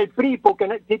 con el PRI,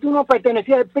 porque si tú no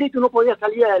pertenecías al PRI, tú no podías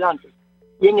salir adelante.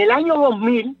 Y en el año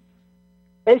 2000,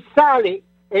 él sale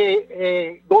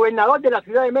gobernador de la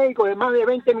Ciudad de México de más de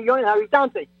 20 millones de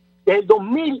habitantes, del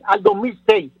 2000 al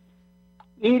 2006.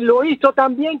 Y lo hizo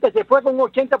también que se fue con un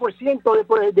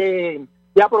 80%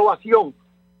 de aprobación,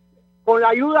 con la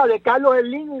ayuda de Carlos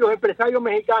Slim y los empresarios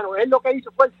mexicanos. Él lo que hizo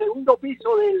fue el segundo piso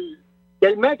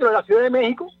del metro de la Ciudad de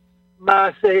México,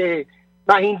 más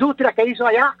industrias que hizo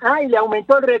allá, y le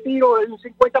aumentó el retiro de un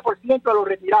 50% a los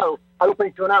retirados, a los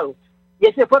pensionados. Y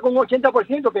ese fue con un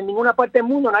 80%, que en ninguna parte del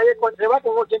mundo nadie se va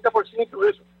con un 80% de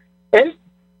eso.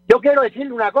 Yo quiero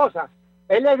decirle una cosa,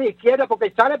 él es de izquierda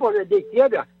porque sale de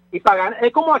izquierda, y para ganar,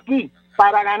 es como aquí,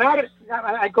 para ganar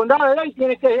al condado de Ley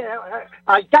tiene que,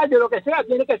 alcalde o lo que sea,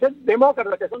 tiene que ser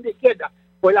demócratas que son de izquierda.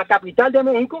 Pues la capital de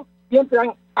México siempre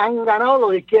han ganado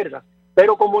los de izquierda.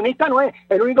 Pero comunista no es.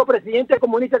 El único presidente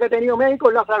comunista que ha tenido México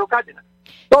es Lázaro Cárdenas.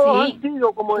 Todos han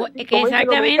sido comunistas.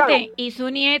 Exactamente. Y su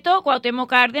nieto, Cuauhtémoc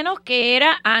Cárdenas, que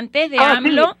era antes de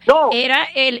AMLO, era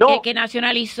el que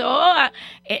nacionalizó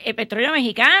el petróleo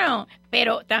mexicano.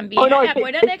 Pero también,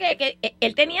 acuérdate que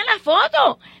él tenía la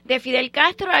foto de Fidel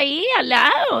Castro ahí al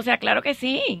lado. O sea, claro que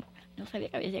sí. No sabía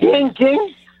que había llegado. ¿Quién?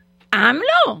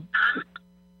 AMLO.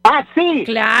 Sí.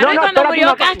 Claro, y cuando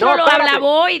murió Castro lo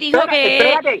alabó y dijo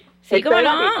que... Sí, ¿cómo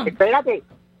no?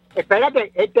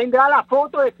 Espérate, él tendrá la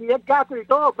foto de Fidel Castro y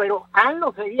todo, pero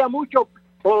AMLO seguía mucho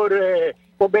por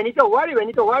Benito Juárez, y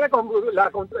Benito Juárez con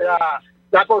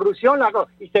la corrupción,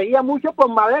 y seguía mucho por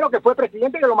Madero, que fue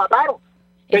presidente, que lo mataron.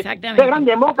 Exactamente. Eran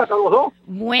demócratas los dos.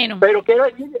 Bueno. Pero quiero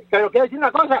decir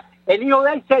una cosa, el hijo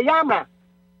de él se llama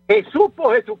Jesús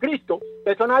por Jesucristo,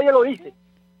 eso nadie lo dice.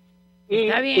 Y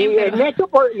el neto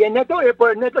por el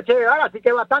neto Che Guevara, así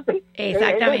que bastante.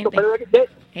 Exactamente.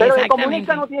 Pero de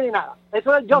comunista no tiene nada.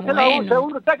 Eso yo se lo hago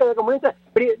seguro usted, que de comunista,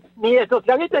 ni de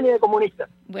socialista ni de comunista.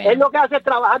 Él lo que hace es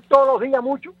trabajar todos los días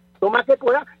mucho, lo más que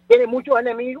pueda, tiene muchos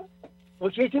enemigos,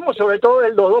 muchísimos, sobre todo de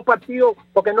los dos partidos,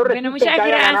 porque no resisten. Bueno, muchas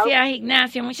gracias,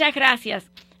 Ignacio, muchas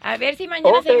gracias. A ver si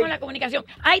mañana seguimos la comunicación.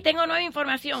 Tengo nueva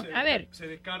información. A ver. Se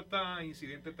descarta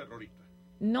incidente terrorista.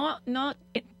 No,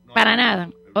 para nada.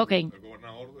 Ok.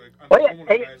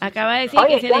 Acaba de decir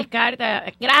que se descarta.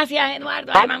 Gracias,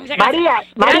 Eduardo. Muchas gracias.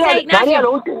 María,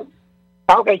 lo último.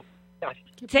 Gracias.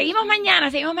 Seguimos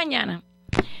mañana.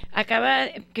 Acaba,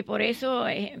 que por eso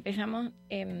empezamos,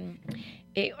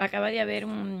 acaba de haber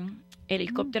un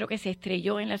helicóptero que se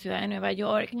estrelló en la ciudad de Nueva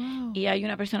York y hay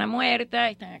una persona muerta,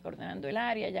 están acordonando el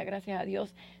área, ya gracias a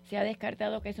Dios se ha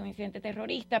descartado que es un incidente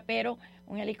terrorista, pero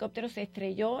un helicóptero se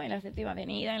estrelló en la 7ª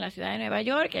Avenida en la ciudad de Nueva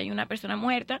York, y hay una persona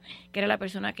muerta, que era la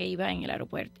persona que iba en el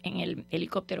aeropuerto, en el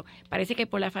helicóptero. Parece que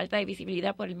por la falta de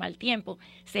visibilidad, por el mal tiempo,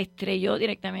 se estrelló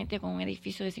directamente con un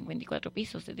edificio de 54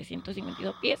 pisos,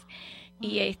 752 pies,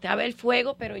 y estaba el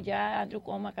fuego, pero ya Andrew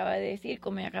Cuomo acaba de decir,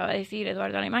 como acaba de decir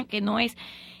Eduardo Alemán, que no es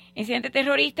incidente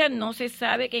terrorista, no se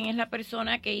sabe quién es la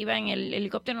persona que iba en el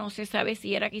helicóptero, no se sabe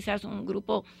si era quizás un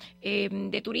grupo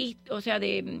de turistas, o sea,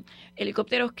 de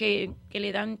helicópteros que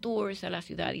le dan tours a la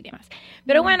ciudad y demás.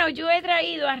 Pero bueno, yo he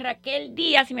traído a Raquel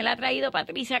Díaz y me la ha traído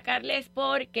Patricia Carles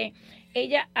porque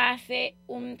ella hace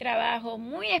un trabajo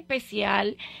muy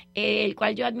especial, el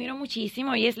cual yo admiro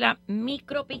muchísimo, y es la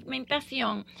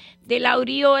micropigmentación de la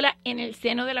aureola en el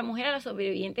seno de la mujer a las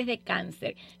sobrevivientes de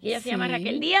cáncer. Y ella se llama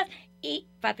Raquel Díaz y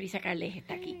Patricia Carles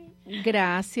está aquí.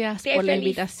 Gracias por la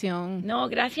invitación. No,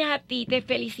 gracias a ti. Te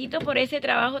felicito por ese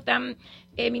trabajo tan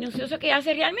minucioso que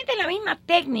hace. Realmente es la misma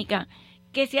técnica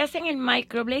que se hace en el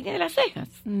microblading de las cejas.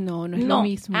 No es lo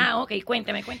mismo. Ah, ok,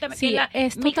 cuéntame sí, qué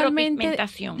es la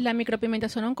micropigmentación. La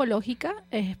micropigmentación oncológica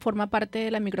forma parte de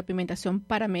la micropigmentación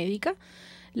paramédica.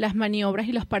 Las maniobras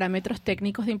y los parámetros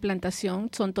técnicos de implantación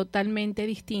son totalmente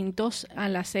distintos a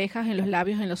las cejas, en los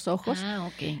labios, en los ojos. Ah,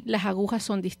 ok. Las agujas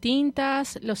son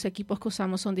distintas, los equipos que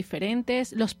usamos son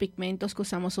diferentes, los pigmentos que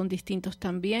usamos son distintos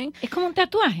también. ¿Es como un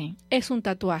tatuaje? Es un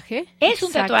tatuaje. Es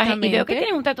un tatuaje. Y veo que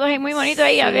tienes un tatuaje muy bonito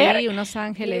ahí, a ver. Sí, unos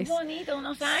ángeles. Qué bonito,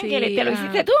 unos ángeles. Sí, ¿Te lo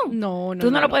hiciste tú? No. Tú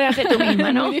no lo puedes hacer tú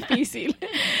misma, ¿no? Muy difícil.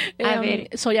 A ver.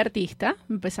 Soy artista,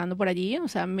 empezando por allí, o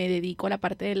sea, me dedico a la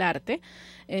parte del arte.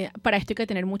 Para esto hay que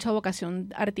tener mucha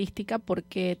vocación artística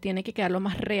porque tiene que quedar lo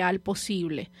más real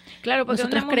posible. Claro, porque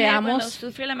nosotros una mujer creamos cuando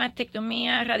sufre la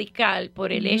mastectomía radical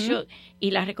por el hecho y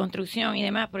la reconstrucción y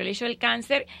demás, por el hecho del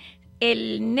cáncer,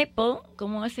 el nipple,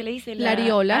 ¿cómo se le dice? La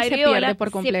areola se pierde por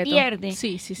completo. Se pierde.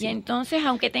 Sí. Y entonces,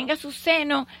 aunque tenga su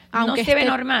seno, aunque no se ve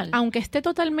normal. Aunque esté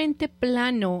totalmente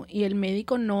plano y el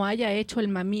médico no haya hecho el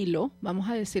mamilo, vamos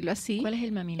a decirlo así. ¿Cuál es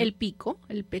el mamilo? El pico,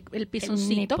 el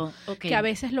pisoncito, que a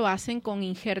veces lo hacen con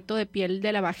injerto de piel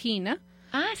de la vagina.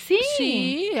 Ah, sí.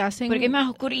 Sí, hacen. Porque es más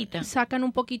oscurita. Sacan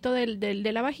un poquito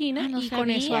de la vagina y con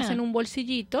eso hacen un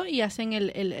bolsillito y hacen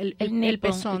el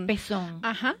pezón. El pezón.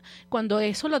 Ajá. Cuando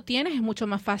eso lo tienes es mucho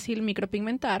más fácil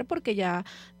micropigmentar porque ya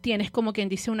tienes como quien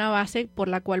dice una base por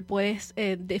la cual puedes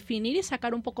definir y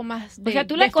sacar un poco más de. O sea,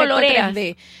 tú la coloreas.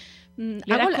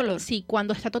 Sí,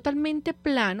 cuando está totalmente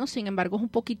plano, sin embargo es un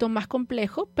poquito más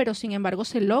complejo, pero sin embargo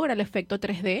se logra el efecto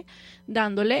 3D,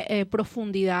 dándole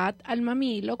profundidad al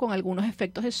mamilo con algunos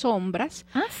efectos de sombras.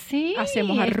 Ah, sí.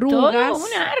 Hacemos arrugas. Es todo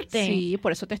un arte. Sí,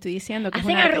 por eso te estoy diciendo que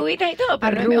hacen es un arte. Arruguitas y todo,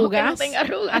 pero arrugas, es mejor que no tenga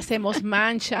arrugas. Hacemos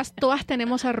manchas, todas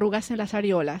tenemos arrugas en las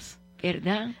areolas.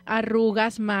 ¿Verdad?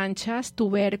 Arrugas, manchas,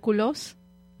 tubérculos.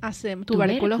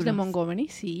 Tubérculos de Montgomery,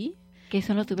 sí. ¿Qué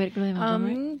son los tubérculos de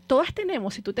Montgomery? Todas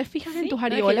tenemos, si tú te fijas en tus no,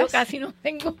 areolas. Es que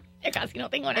yo casi no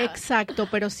tengo nada. Exacto,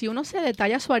 pero si uno se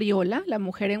detalla su areola, la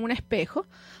mujer en un espejo,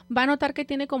 va a notar que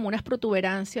tiene como unas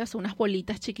protuberancias, unas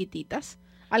bolitas chiquititas.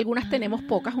 Algunas tenemos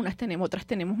pocas, otras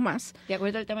tenemos más. ¿De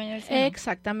acuerdo al tamaño del seno?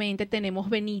 Exactamente, tenemos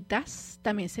venitas,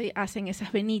 también se hacen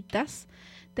esas venitas.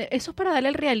 Eso es para darle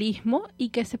el realismo y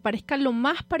que se parezca lo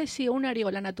más parecido a una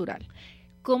areola natural.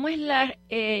 ¿Cómo es la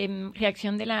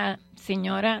reacción de la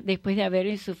señora después de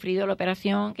haber sufrido la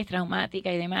operación, que es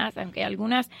traumática y demás? Aunque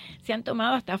algunas se han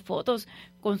tomado hasta fotos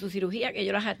con su cirugía, que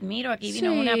yo las admiro. Aquí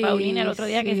vino una Paulina el otro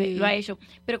día que lo ha hecho.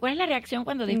 Pero ¿cuál es la reacción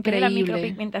cuando después de la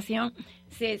micropigmentación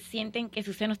se sienten que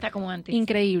su seno está como antes?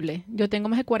 Increíble. Yo tengo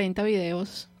más de 40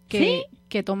 videos que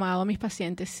he tomado a mis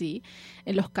pacientes, sí.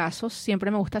 En los casos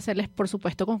siempre me gusta hacerles, por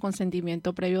supuesto, con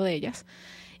consentimiento previo de ellas.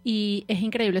 Y es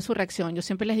increíble su reacción. Yo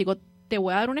siempre les digo, te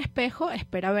voy a dar un espejo,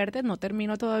 espera verte, no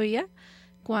termino todavía.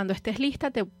 Cuando estés lista,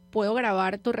 ¿te puedo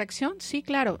grabar tu reacción? Sí,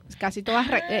 claro. Casi todas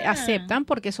aceptan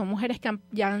porque son mujeres que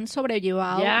ya han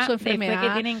sobrellevado su enfermedad, después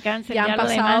que tienen cáncer, ya han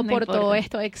pasado por todo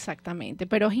esto. Exactamente.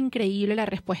 Pero es increíble la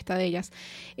respuesta de ellas.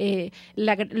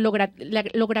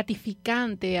 Lo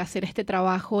gratificante de hacer este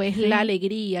trabajo es la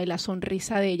alegría y la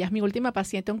sonrisa de ellas. Mi última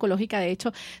paciente oncológica, de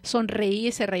hecho, sonreía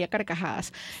y se reía a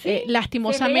carcajadas.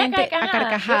 Lastimosamente, a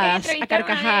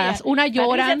carcajadas. Una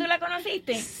llora. ¿Patricia, tú la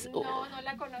conociste? No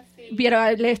la conocí.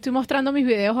 Pero le estoy mostrando mis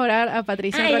videos ahora a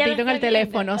Patricia un ratito en el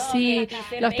teléfono. Sí,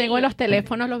 los tengo en los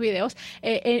teléfonos, los videos.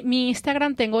 Mi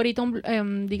Instagram tengo ahorita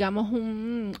un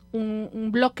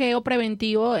bloqueo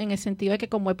preventivo en el sentido de que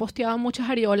como he posteado muchas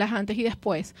areolas antes y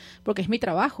después, porque es mi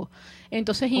trabajo.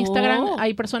 Entonces Instagram,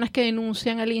 hay personas que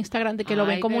denuncian el Instagram de que lo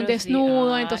ven como un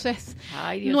desnudo, entonces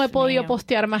no he podido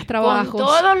postear más trabajos. Con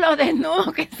todos los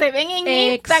desnudos que se ven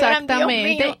en Instagram,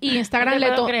 exactamente, y Instagram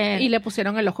le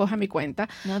pusieron el ojo a mi cuenta.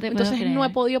 Entonces no he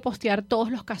podido postear todos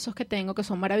los casos que tengo, que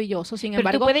son maravillosos. Sin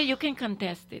embargo, tú puedes, you can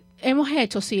contest it. Hemos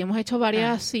hecho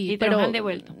varias, y te los han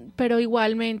devuelto. Pero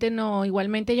igualmente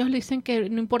ellos dicen que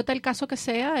no importa el caso que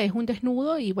sea, es un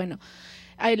desnudo y bueno,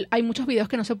 hay muchos videos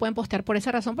que no se pueden postear por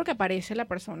esa razón, porque aparece la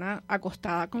persona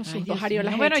acostada con sus dos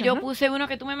areolas Bueno, hechas, yo ¿no? puse uno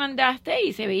que tú me mandaste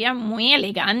y se veía muy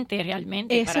elegante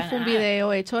realmente. Ese fue un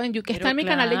video hecho que está en mi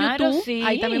canal de YouTube. Sí.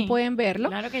 Ahí también pueden verlo.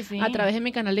 Claro que sí. A través de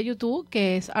mi canal de YouTube,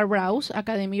 que es Arouse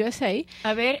Academy USA.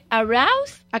 A ver,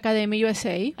 Arouse Academy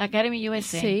USA. Academy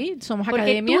USA. Sí, somos Porque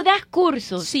academia. tú das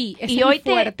cursos. Sí, ese y es hoy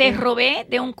muy fuerte. te robé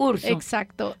de un curso.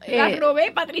 Exacto. La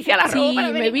robé, Patricia, la robó Sí, para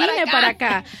me venir vine para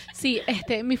acá. Sí,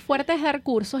 mi fuerte es dar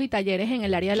cursos y talleres en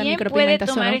el área de la ¿Quién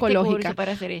micropigmentación puede tomar oncológica. este curso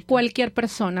para hacer esto? Cualquier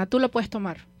persona, tú lo puedes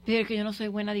tomar. Pero que yo no soy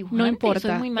buena dibujante. No importa,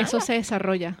 soy muy mala. eso se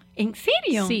desarrolla. ¿En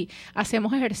serio? Sí,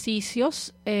 hacemos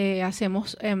ejercicios,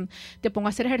 te pongo a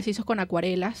hacer ejercicios con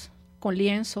acuarelas, con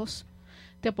lienzos,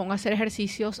 te pongo a hacer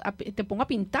ejercicios, te pongo a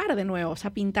pintar de nuevo, o sea,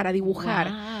 a pintar, a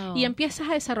dibujar. Wow. Y empiezas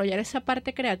a desarrollar esa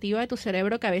parte creativa de tu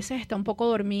cerebro que a veces está un poco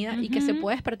dormida y que se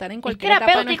puede despertar en cualquier etapa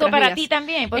de terapéutico nuestras para vidas. ti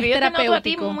también, porque Es yo te noto a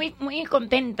ti terapéutico. muy, muy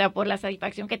contenta por la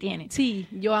satisfacción que tienes. Sí,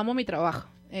 yo amo mi trabajo.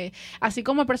 Así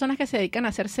como personas que se dedican a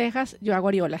hacer cejas, yo hago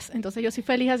areolas. Entonces yo soy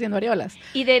feliz haciendo areolas.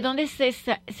 ¿Y de dónde se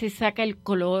saca el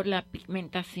color, la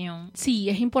pigmentación? Sí,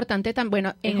 es importante también. Bueno,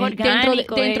 Es dentro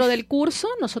orgánico, del curso,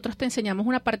 nosotros te enseñamos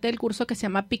una parte del curso que se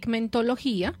llama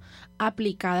pigmentología,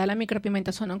 aplicada a la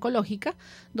micropigmentación oncológica,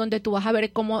 donde tú vas a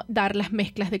ver cómo dar las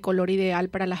mezclas de color ideal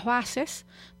para las bases,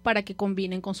 para que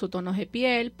combinen con su tono de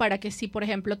piel, para que si, por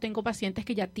ejemplo, tengo pacientes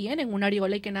que ya tienen una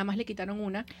areola y que nada más le quitaron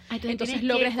una, entonces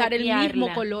logres dar el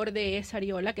mismo color de esa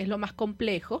areola, que es lo más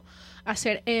complejo,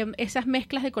 hacer esas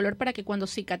mezclas de color para que cuando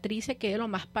cicatrice quede lo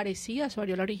más parecida a su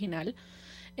areola original,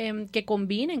 que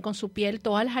combinen con su piel.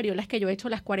 Todas las areolas que yo he hecho,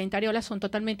 las 40 areolas son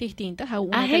totalmente distintas a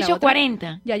una ¿Has que la hecho otra.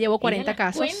 40? Ya llevo 40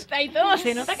 casos. Cuenta y todo,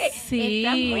 se nota que Sí.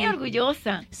 estás muy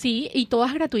orgullosa. Sí, y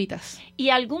todas gratuitas. ¿Y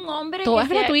algún hombre Todas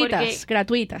que sea, gratuitas, porque-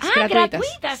 gratuitas.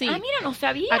 gratuitas. Sí. Ah, mira, no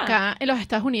sabía. Acá en los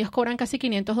Estados Unidos cobran casi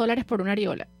 $500 por una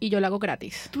areola y yo lo hago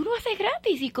gratis. Tú lo haces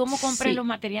gratis. ¿Y cómo compras Sí. los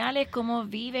materiales? ¿Cómo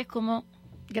vives? ¿Cómo...?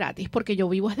 Gratis, porque yo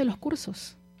vivo desde los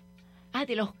cursos. Ah,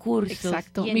 de los cursos.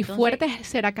 Exacto. Y Mi entonces- fuerte es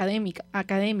ser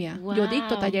academia. Yo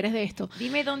dicto Wow. talleres de esto.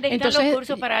 Dime dónde están Entonces, los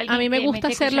cursos para alguien a mí me que gusta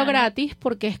esté hacerlo escuchando. gratis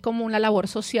porque es como una labor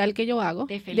social que yo hago.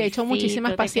 De hecho,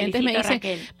 muchísimas te pacientes me felicito, dicen,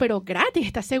 Raquel. pero gratis,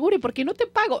 ¿estás seguro? ¿Y por qué no te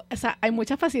pago? O sea, hay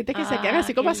muchas pacientes que se quedan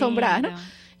así como qué asombradas, ¿no? lindo.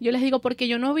 Yo les digo, porque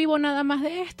yo no vivo nada más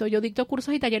de esto. Yo dicto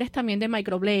cursos y talleres también de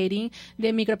microblading,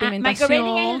 de micropigmentación.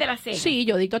 microblading es el de las cejas. Sí,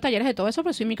 yo dicto talleres de todo eso,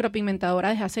 pero soy micropigmentadora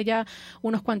desde hace ya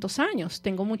unos cuantos años.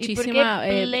 Tengo por qué muchísima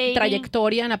blading?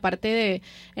 trayectoria en la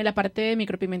parte de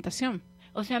micropigmentación.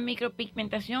 O sea,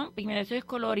 pigmentación es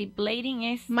color y blading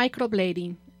es...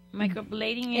 Microblading.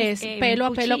 Microblading Es pelo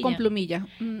a pelo cuchilla. con plumilla.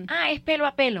 Ah, es pelo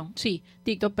a pelo. Sí,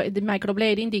 dicto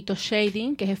microblading, dicto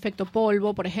shading, que es efecto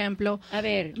polvo, por ejemplo. A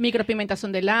ver.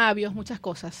 Micropigmentación de labios, muchas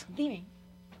cosas. Dime.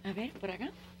 A ver, por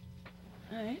acá.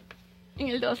 A ver. En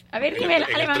el 2. A ver, dime, En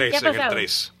el Alemán, 3, ¿qué ha en el pasado?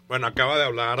 3. Bueno, acaba de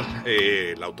hablar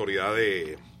la autoridad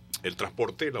de el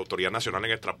transporte, la Autoridad Nacional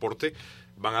en el Transporte.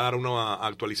 Van a dar una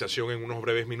actualización en unos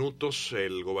breves minutos.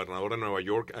 El gobernador de Nueva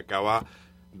York acaba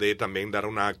de también dar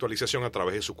una actualización a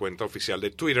través de su cuenta oficial de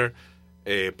Twitter.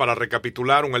 Para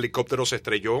recapitular, un helicóptero se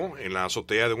estrelló en la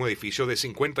azotea de un edificio de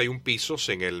 51 pisos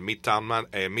en el Midtown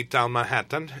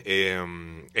Manhattan.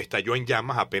 Estalló en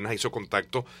llamas, apenas hizo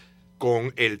contacto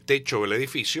con el techo del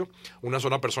edificio. Una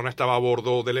sola persona estaba a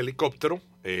bordo del helicóptero.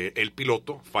 El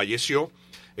piloto falleció.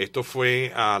 Esto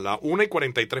fue a las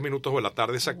 1:43 de la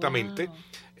tarde exactamente. Wow.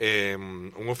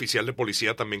 Un oficial de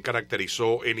policía también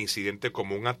caracterizó el incidente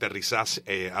como un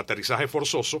aterrizaje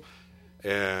forzoso.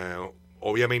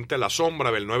 Obviamente la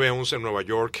sombra del 9/11 en Nueva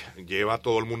York lleva a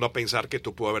todo el mundo a pensar que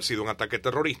esto pudo haber sido un ataque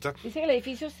terrorista. Dice que el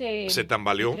edificio se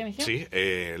tambaleó, estremeció. sí.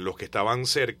 Los que estaban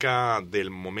cerca del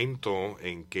momento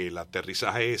en que el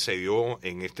aterrizaje se dio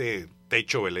en este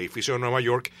techo del edificio de Nueva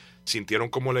York sintieron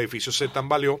como el edificio se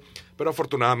tambaleó, pero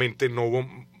afortunadamente no hubo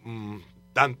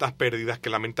tantas pérdidas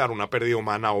que lamentar. Una pérdida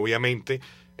humana, obviamente.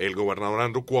 El gobernador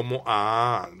Andrew Cuomo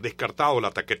ha descartado el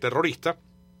ataque terrorista.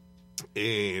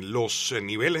 Los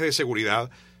niveles de seguridad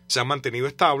se han mantenido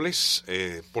estables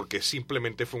porque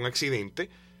simplemente fue un accidente.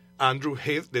 Andrew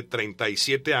Heath, de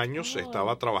 37 años,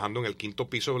 estaba trabajando en el 5º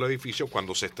piso del edificio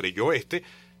cuando se estrelló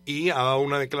y ha dado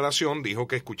una declaración. Dijo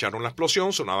que escucharon la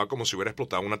explosión, sonaba como si hubiera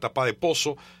explotado una tapa de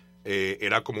pozo.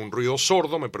 Era como un ruido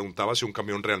sordo. Me preguntaba si un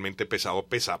camión realmente pesado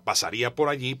pasaría por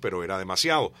allí, pero era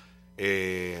demasiado.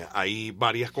 Hay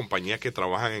varias compañías que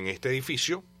trabajan en este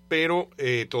edificio, pero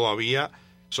todavía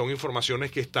son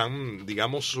informaciones que están,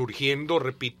 digamos, surgiendo.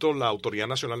 Repito, la Autoridad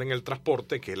Nacional en el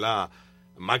Transporte, que es la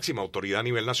máxima autoridad a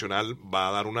nivel nacional va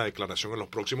a dar una declaración en los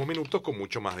próximos minutos con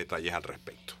mucho más detalles al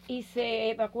respecto. ¿Y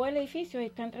se evacuó el edificio?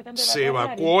 ¿Están tratando de Se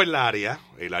evacuar evacuó el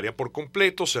área por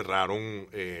completo, cerraron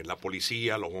la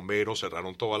policía, los bomberos,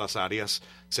 cerraron todas las áreas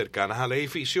cercanas al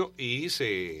edificio y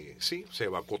se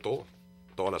evacuó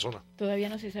toda la zona. Todavía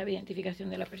no se sabe identificación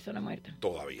de la persona muerta.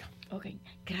 Todavía. Ok,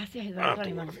 gracias Eduardo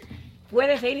Alemán.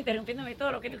 Puedes seguir interrumpiéndome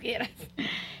todo lo que tú quieras.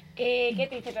 Qué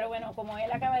triste, pero bueno, como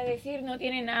él acaba de decir, no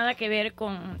tiene nada que ver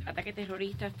con ataque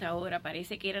terrorista hasta ahora.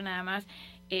 Parece que era nada más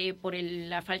por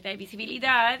la falta de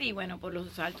visibilidad y bueno, por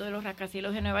los saltos de los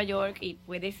rascacielos de Nueva York, y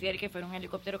puede ser que fuera un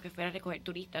helicóptero que fuera a recoger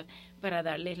turistas para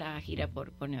darles la gira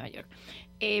por Nueva York,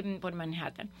 por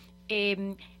Manhattan.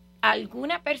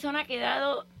 ¿Alguna persona ha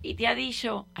quedado y te ha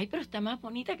dicho, ay, pero está más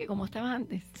bonita que como estaba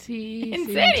antes? Sí, ¿En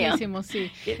sí, serio? muchísimo,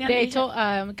 sí. ¿Qué te han De dicho?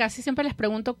 hecho, casi siempre les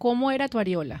pregunto cómo era tu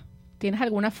areola. ¿Tienes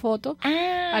alguna foto?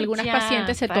 Algunas ya,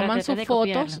 pacientes se para toman tratar de sus fotos,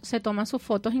 copiarlo. se toman sus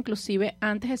fotos inclusive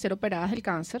antes de ser operadas del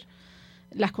cáncer,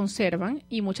 las conservan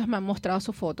y muchas me han mostrado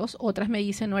sus fotos. Otras me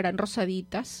dicen no eran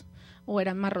rosaditas, o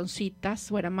eran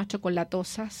marroncitas, o eran más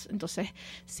chocolatosas. Entonces,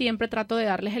 siempre trato de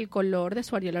darles el color de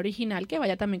su areola original que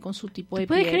vaya también con su tipo de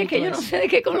piel. ¿Puedes creer y que todo yo no eso. sé de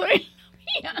qué color es?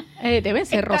 Deben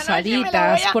ser Esta noche me la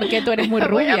rosaditas, voy a- porque tú eres muy me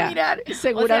la voy a rubia. mirar.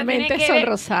 Seguramente O sea, tiene que son ver-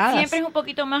 rosadas. Siempre es un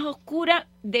poquito más oscura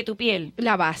de tu piel.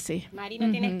 La base. Mari no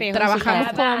tiene espejo.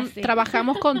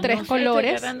 Trabajamos con tres No sé, colores.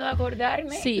 Estoy tratando de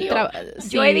acordarme. Sí,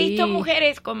 Yo he sí. visto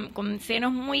mujeres con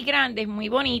senos muy grandes, muy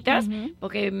bonitas,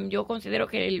 porque yo considero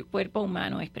que el cuerpo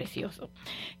humano es precioso.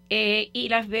 Y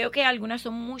las veo que algunas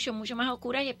son mucho más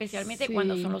oscuras, y especialmente Sí.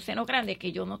 cuando son los senos grandes,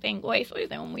 que yo no tengo eso, yo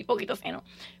tengo muy poquito seno,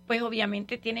 pues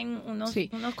obviamente tienen unos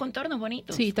contornos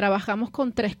bonitos. Sí, trabajamos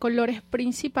con tres colores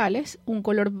principales, un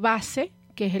color base,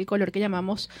 que es el color que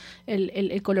llamamos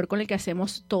el color con el que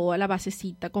hacemos toda la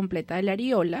basecita completa de la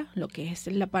areola, lo que es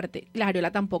la parte, la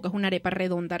areola tampoco es una arepa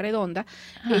redonda,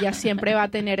 ella siempre va a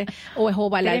tener o es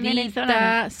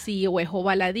ovaladita, sí, o es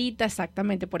ovaladita,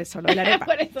 exactamente, por eso lo de la arepa.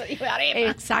 Por eso digo arepa.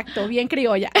 Exacto, bien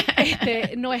criolla.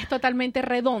 No es totalmente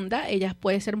redonda, ella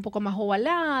puede ser un poco más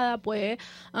ovalada, puede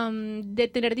de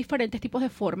tener diferentes tipos de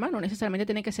forma, no necesariamente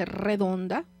tiene que ser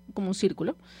redonda, como un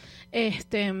círculo.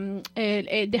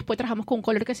 Después trabajamos con un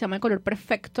color que se llama el color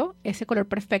perfecto. Ese color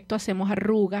perfecto hacemos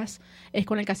arrugas, es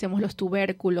con el que hacemos los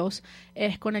tubérculos,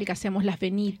 es con el que hacemos las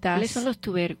venitas. ¿Cuáles son los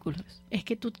tubérculos? Es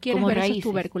que tú quieres Como ver raíces.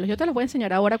 esos tubérculos. Yo te los voy a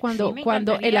enseñar ahora cuando Sí, me en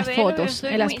encantaría las verlo, fotos, yo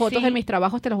soy en las muy- fotos sí. de mis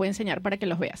trabajos te los voy a enseñar para que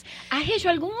los veas. ¿Has hecho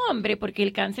algún hombre? Porque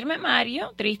el cáncer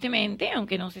mamario, tristemente,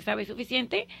 aunque no se sabe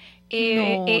suficiente,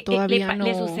 No, todavía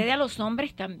 ¿le no. sucede a los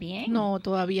hombres también? No,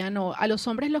 todavía no. A los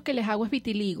hombres lo que les hago es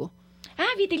vitiligo. Ah,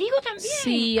 vitiligo también.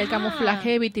 Sí, el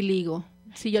camuflaje de vitiligo.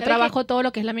 Sí, yo ¿Sabes trabajo todo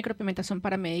lo que es la micropigmentación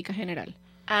paramédica general.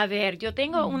 A ver, yo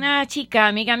tengo una chica,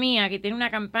 amiga mía, que tiene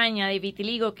una campaña de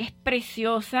vitiligo que es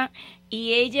preciosa,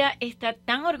 y ella está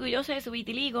tan orgullosa de su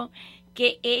vitiligo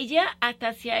que ella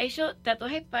hasta se ha hecho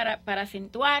tatuajes para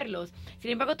acentuarlos. Sin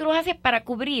embargo, tú los haces para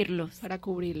cubrirlos. Para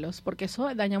cubrirlos, porque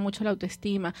eso daña mucho la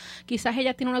autoestima. Quizás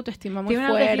ella tiene una autoestima muy Tiene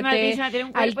una autoestima fuerte, altísima, tiene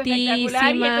un cuerpo altísima,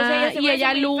 espectacular, y entonces ella se y pone ella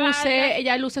súper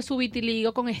falsa. luce su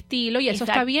vitiligo con estilo, y eso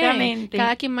está bien. Exactamente.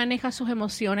 Cada quien maneja sus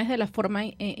emociones de la forma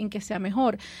en que sea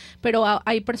mejor, pero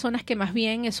hay personas que más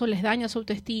bien eso les daña su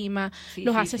autoestima,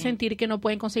 los hace sentir que no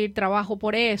pueden conseguir trabajo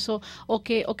por eso, o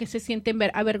que se sienten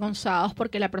avergonzados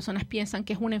porque las personas piensan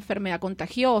que es una enfermedad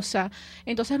contagiosa.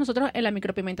 Entonces nosotros en la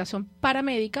micropigmentación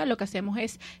paramédica lo que hacemos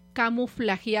es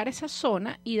camuflajear esa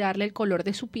zona y darle el color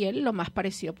de su piel lo más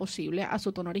parecido posible a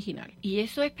su tono original. ¿Y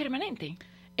eso es permanente?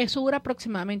 Eso dura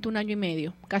aproximadamente 1 año y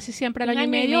medio. Casi siempre al Un año y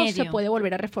año y medio medio. se puede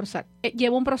volver a reforzar.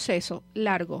 Lleva un proceso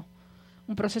largo.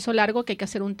 Un proceso largo que hay que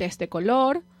hacer un test de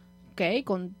color, ¿ok?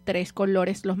 Con 3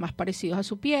 colores los más parecidos a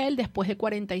su piel. Después de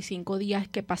 45 días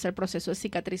que pasa el proceso de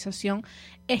cicatrización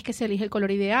es que se elige el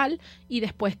color ideal, y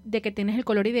después de que tienes el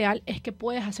color ideal es que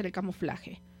puedes hacer el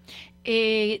camuflaje.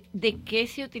 ¿De qué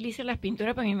se utilizan las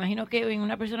pinturas? Pues me imagino que en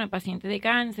una persona paciente de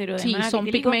cáncer o Sí, demás, son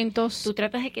vitiligo, pigmentos. tú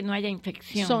tratas de que no haya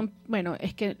infección. Bueno,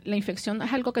 es que la infección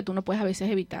es algo que tú no puedes a veces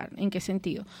evitar. ¿En qué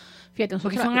sentido? Fíjate,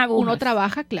 Porque nosotros, son agujas. uno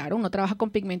trabaja con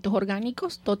pigmentos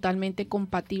orgánicos totalmente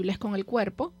compatibles con el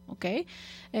cuerpo, ¿ok?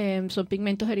 Son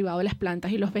pigmentos derivados de las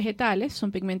plantas y los vegetales,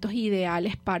 son pigmentos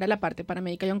ideales para la parte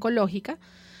paramédica y oncológica.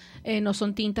 No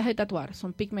son tintas de tatuar,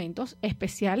 son pigmentos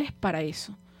especiales para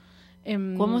eso.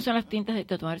 ¿Cómo son las tintas de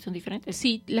tatuar? ¿Son diferentes?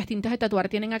 Sí, las tintas de tatuar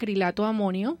tienen acrilato de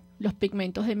amonio. Los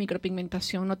pigmentos de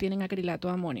micropigmentación no tienen acrilato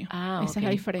de amonio. Esa es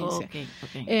la diferencia.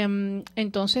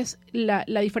 Entonces,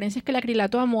 la diferencia es que el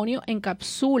acrilato de amonio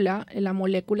encapsula la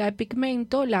molécula de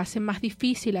pigmento, la hace más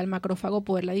difícil al macrófago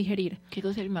poderla digerir. ¿Qué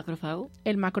cosa es el macrófago?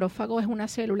 El macrófago es una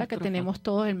célula que tenemos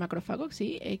todos, el macrófago,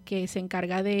 ¿sí? Que se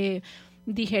encarga de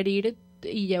digerir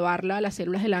y llevarla a las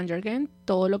células del Langerhans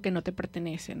todo lo que no te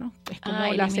pertenece, ¿no? Es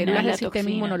como las células del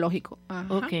sistema inmunológico.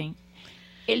 Ok.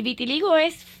 ¿El vitiligo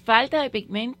es falta de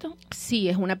pigmento? Sí,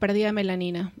 es una pérdida de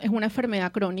melanina. Es una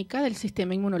enfermedad crónica del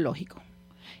sistema inmunológico.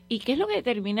 ¿Y qué es lo que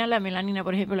determina la melanina?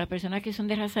 Por ejemplo, las personas que son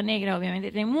de raza negra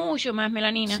obviamente tienen mucho más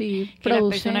melanina que las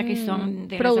personas que son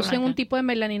de raza producen blanca. un tipo de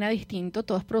melanina distinto.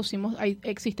 Todos producimos,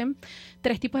 existen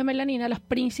 3 tipos de melanina. Las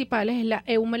principales es la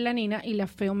eumelanina y la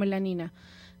feomelanina,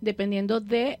 dependiendo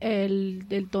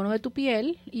del tono de tu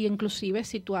piel, y inclusive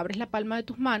si tú abres la palma de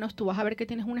tus manos, tú vas a ver que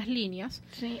tienes unas líneas,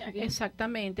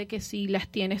 exactamente, que si las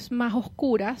tienes más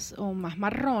oscuras o más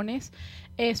marrones,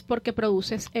 es porque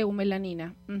produces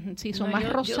eumelanina. Si son más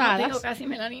rosadas, yo no tengo casi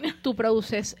melanina. Tú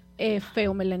produces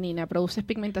feomelanina, produces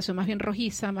pigmentación más bien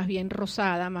rojiza, más bien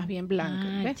rosada, más bien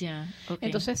blanca. ¿Ves?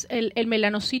 Entonces, el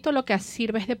melanocito lo que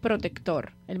sirve es de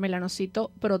protector. El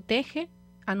melanocito protege,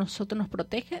 a nosotros nos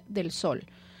protege del sol.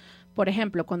 Por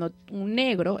ejemplo, cuando un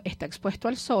negro está expuesto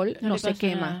al sol, no se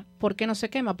quema. Nada. ¿Por qué no se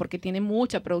quema? Porque tiene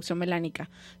mucha producción melánica.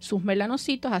 Sus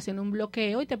melanocitos hacen un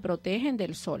bloqueo y te protegen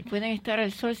del sol. Pueden estar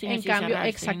al sol sin En cambio, enchicharrarse.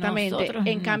 exactamente. Nosotros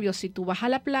En no. cambio, si tú vas a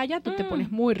la playa, tú te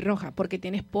pones muy roja porque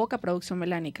tienes poca producción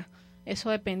melánica.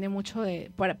 Eso depende mucho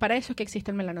de... Para eso es que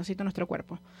existe el melanocito en nuestro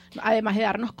cuerpo. Además de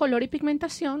darnos color y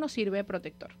pigmentación, nos sirve de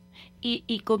protector.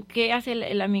 ¿Y con qué hace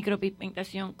la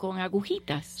micropigmentación? ¿Con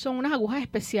agujitas? Son unas agujas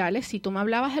especiales. Si tú me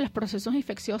hablabas de los procesos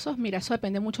infecciosos, mira, eso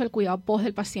depende mucho del cuidado post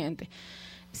del paciente.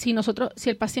 Si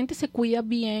el paciente se cuida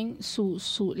bien,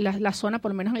 la zona,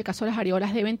 por lo menos en el caso de las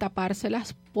areolas, deben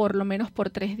tapárselas por lo menos por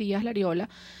 3 días la areola.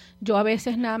 Yo a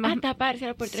veces nada más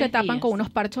tapárselas por 3 se tapan días. con unos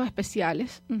parchos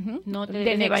especiales. No te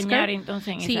debes de bañar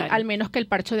entonces en Sí, esa área. al menos que el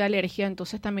parcho de alergia.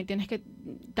 Entonces también tienes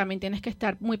que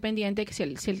estar muy pendiente que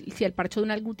si el parcho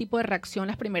de algún tipo de reacción,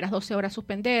 las primeras 12 horas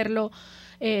suspenderlo.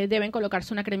 Deben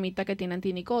colocarse una cremita que tiene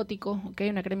antinicóticos,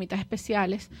 unas cremitas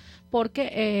especiales,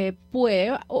 porque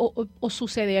puede o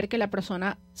suceder que la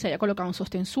persona se haya colocado un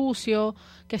sostén sucio,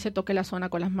 que se toque la zona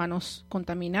con las manos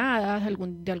contaminadas,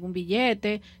 de algún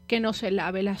billete, que no se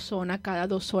lave la zona cada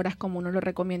 2 horas como uno lo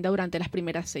recomienda durante las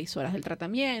primeras 6 horas del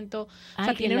tratamiento. O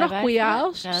sea, tiene unos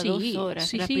cuidados, cada 2 horas,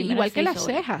 sí, las sí, primeras igual que 6 las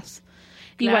horas. cejas.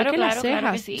 Claro, Igual que las cejas.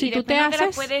 claro que sí. Si Y tú después te no te las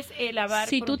haces, puedes, lavar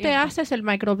si por tú un te tiempo. haces el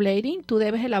microblading, tú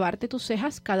debes de lavarte tus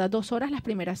cejas cada 2 horas las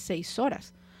primeras 6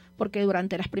 horas, porque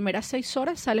durante las primeras 6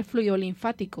 horas sale fluido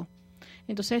linfático.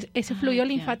 Entonces, ese fluido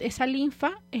linfático, esa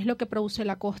linfa es lo que produce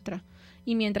la costra.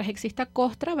 Y mientras exista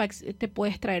costra, te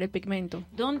puedes traer el pigmento.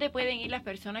 ¿Dónde pueden ir las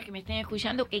personas que me estén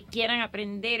escuchando que quieran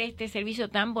aprender este servicio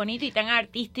tan bonito y tan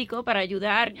artístico para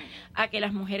ayudar a que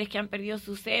las mujeres que han perdido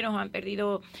sus senos o han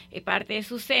perdido parte de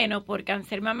su seno por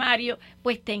cáncer mamario,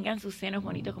 pues tengan sus senos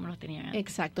bonitos como los tenían antes?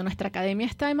 Exacto. Nuestra academia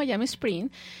está en Miami Spring.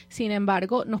 Sin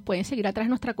embargo, nos pueden seguir a través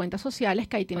de nuestras cuentas sociales,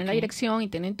 que ahí tienen la dirección y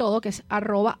tienen todo, que es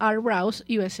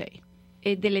 @RBrowsUSA.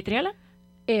 ¿Deletréala?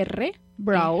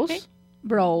 RBrowse.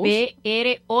 Browse.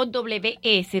 BROWS.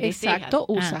 Exacto,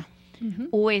 USA.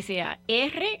 USA.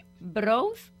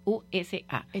 Browse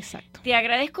USA. Exacto. Te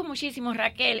agradezco muchísimo,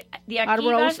 Raquel. ¿De aquí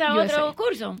Arbrowse vas a USA. otro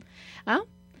curso? ¿Ah?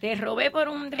 Te robé por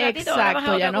un ratito. Ahora vas a Exacto,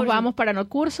 otro ya nos curso. vamos para los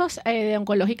cursos de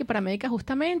oncológica y paramédica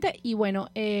justamente. Y bueno,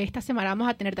 esta semana vamos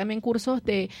a tener también cursos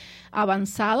de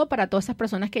avanzado para todas esas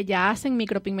personas que ya hacen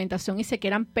micropigmentación y se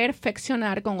quieran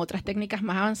perfeccionar con otras técnicas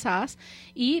más avanzadas.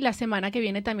 Y la semana que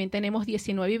viene también tenemos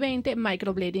 19 y 20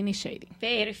 microblading y shading.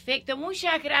 Perfecto,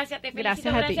 muchas gracias. Te felicito.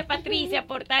 Gracias a ti. Gracias, Patricia,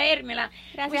 por traérmela.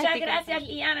 Gracias Muchas a ti, gracias,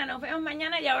 Liana. Nos vemos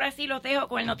mañana y ahora sí los dejo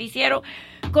con el noticiero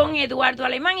con Eduardo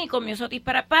Alemán y con Miosotis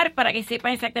para que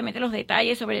sepan exactamente los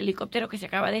detalles sobre el helicóptero que se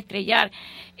acaba de estrellar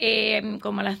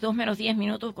como a las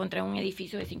 2:10 contra un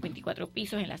edificio de 54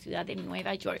 pisos en la ciudad de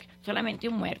Nueva York. Solamente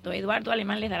un muerto. Eduardo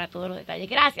Alemán les dará todos los detalles.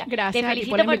 Gracias. Gracias Te a ti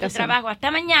felicito por la por tu invitación. trabajo.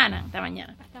 Hasta mañana. Hasta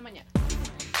mañana. Hasta mañana.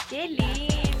 Qué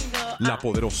lindo. La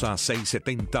Poderosa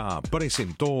 670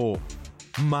 presentó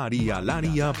María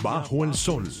Laria Bajo el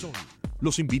Sol.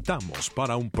 Los invitamos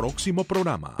para un próximo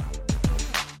programa.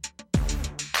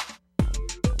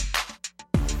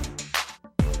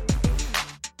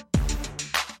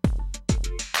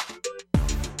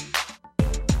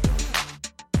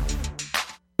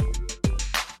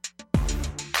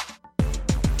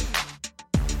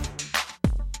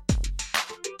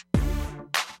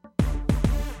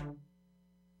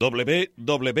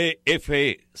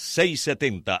 WWFE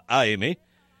 670 AM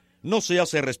no se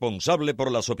hace responsable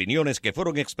por las opiniones que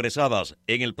fueron expresadas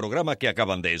en el programa que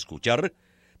acaban de escuchar,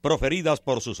 proferidas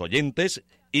por sus oyentes,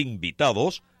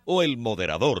 invitados o el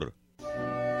moderador.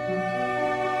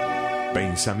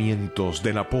 Pensamientos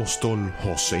del apóstol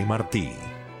José Martí.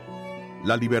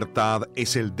 La libertad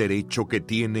es el derecho que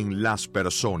tienen las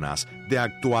personas de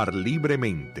actuar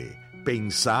libremente,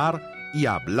 pensar y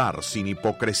hablar sin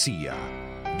hipocresía.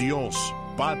 Dios,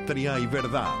 patria y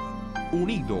verdad,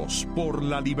 unidos por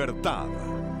la libertad.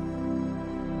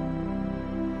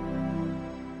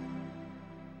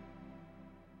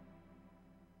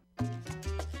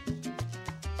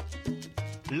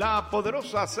 La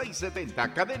Poderosa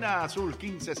 670, Cadena Azul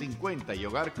 1550 y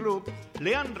Hogar Club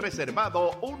le han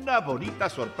reservado una bonita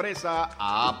sorpresa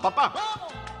a papá.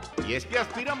 Y es que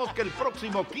aspiramos que el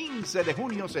próximo 15 de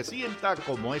junio se sienta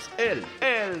como es él,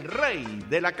 el rey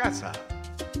de la casa.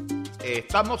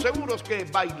 Estamos seguros que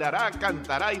bailará,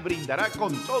 cantará y brindará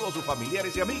con todos sus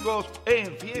familiares y amigos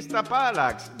en Fiesta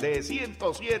Palax de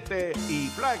 107 y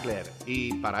Flagler.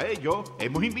 Y para ello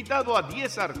hemos invitado a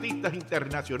 10 artistas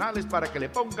internacionales para que le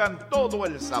pongan todo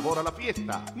el sabor a la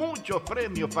fiesta. Muchos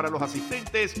premios para los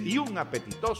asistentes y un apetitoso